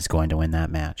is going to win that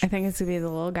match? I think it's going to be the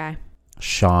little guy.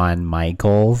 Shawn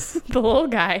Michaels. The little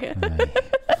guy.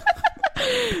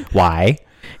 Why?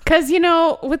 Because,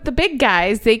 with the big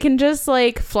guys, they can just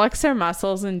flex their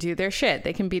muscles and do their shit.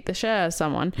 They can beat the shit out of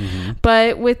someone. Mm-hmm.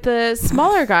 But with the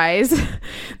smaller guys,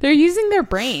 they're using their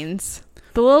brains.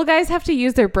 The little guys have to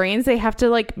use their brains. They have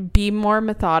to be more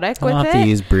methodic with it. They don't have to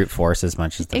use brute force as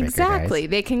much as the bigger guys. Exactly.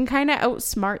 They can kind of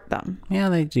outsmart them. Yeah,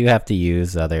 they do have to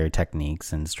use other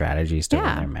techniques and strategies to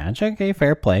win their match. Okay,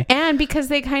 fair play. And because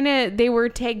they were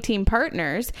tag team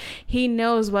partners, he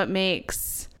knows what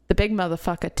makes the big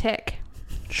motherfucker tick.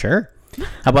 Sure.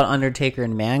 How about Undertaker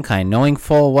and Mankind? Knowing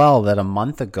full well that a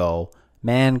month ago,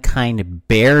 Mankind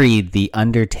buried the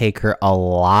Undertaker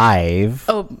alive.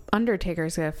 Oh,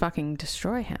 Undertaker's gonna fucking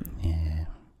destroy him. Yeah.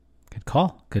 Good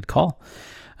call. Good call.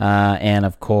 And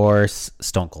of course,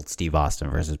 Stone Cold Steve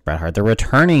Austin versus Bret Hart. The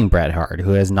returning Bret Hart,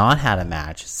 who has not had a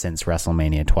match since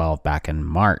WrestleMania 12 back in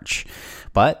March.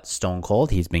 But Stone Cold,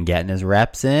 he's been getting his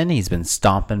reps in. He's been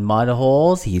stomping mud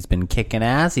holes. He's been kicking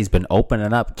ass. He's been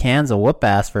opening up cans of whoop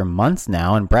ass for months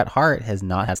now. And Bret Hart has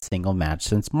not had a single match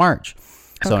since March.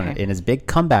 So in his big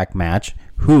comeback match,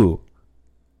 who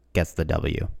gets the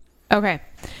W? Okay.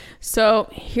 So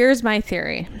here's my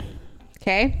theory.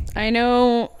 Okay. I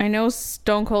know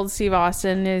Stone Cold Steve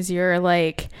Austin is your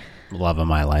love of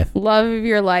my life. Love of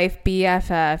your life,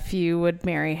 BFF. You would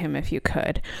marry him if you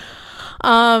could.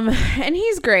 And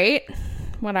he's great,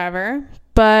 whatever,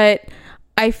 but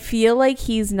I feel like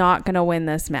he's not going to win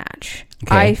this match.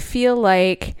 Okay. I feel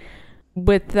like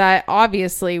with that,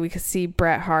 obviously we could see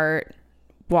Bret Hart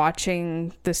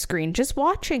watching the screen, just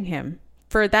watching him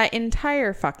for that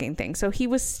entire fucking thing. So he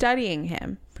was studying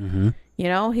him,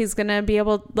 he's going to be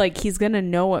able, he's going to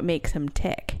know what makes him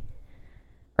tick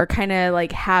or kind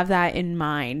of have that in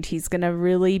mind. He's going to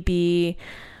really be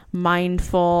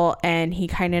mindful and he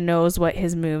kind of knows what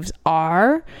his moves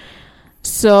are.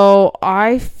 So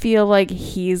I feel like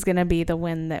he's going to be the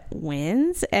one that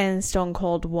wins and Stone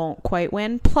Cold won't quite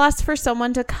win. Plus, for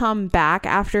someone to come back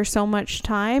after so much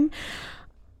time,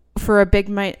 for a big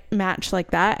match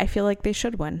like that, I feel like they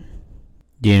should win.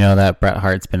 Do you know that Bret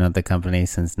Hart's been at the company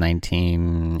since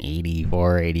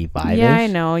 1984, 85? Yeah, I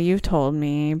know. You've told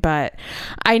me. But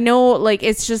I know, like,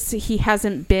 it's just he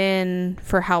hasn't been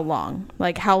for how long?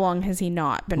 Like, how long has he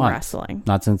not been wrestling?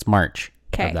 Not since March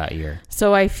of that year.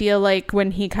 So I feel like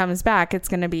when he comes back, it's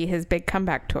going to be his big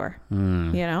comeback tour. You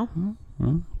know?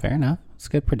 Fair enough. It's a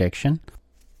good prediction.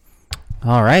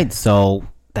 All right. So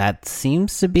that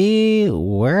seems to be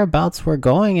whereabouts we're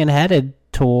going and headed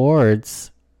towards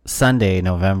Sunday,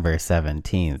 November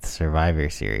 17th,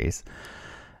 Survivor Series,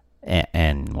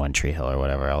 and One Tree Hill or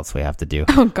whatever else we have to do.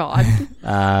 Oh, God.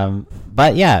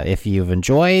 But yeah, if you've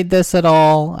enjoyed this at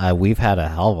all, we've had a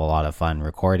hell of a lot of fun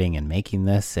recording and making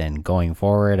this, and going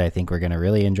forward, I think we're going to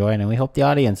really enjoy it, and we hope the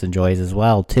audience enjoys as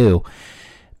well, too.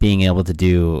 Being able to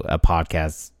do a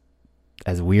podcast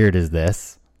as weird as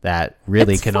this, that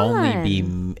really can only be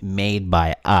made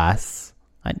by us.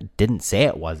 I didn't say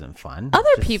it wasn't fun.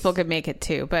 Other people could make it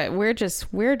too, but we're just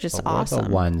awesome. We're the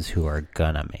ones who are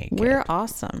gonna make it. We're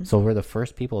awesome. So we're the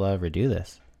first people to ever do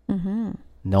this. Mm-hmm.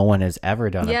 No one has ever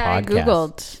done a podcast. I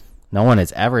Googled. No one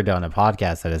has ever done a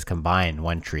podcast that has combined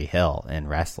One Tree Hill and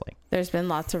wrestling. There's been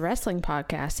lots of wrestling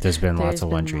podcasts. There's been lots of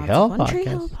One Tree Hill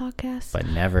podcasts. But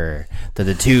never did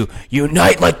the two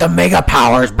unite like the mega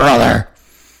powers, brother.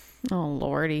 Oh,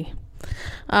 Lordy.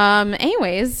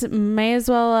 Anyways, may as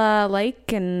well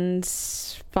like and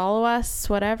follow us,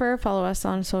 whatever. Follow us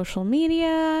on social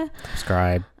media.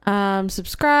 Subscribe,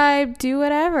 do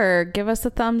whatever. Give us a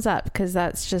thumbs up, because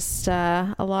that's just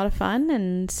a lot of fun.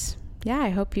 And yeah, I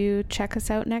hope you check us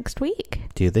out next week.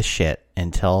 Do the shit.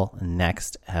 Until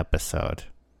next episode,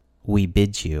 we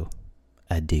bid you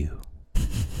adieu.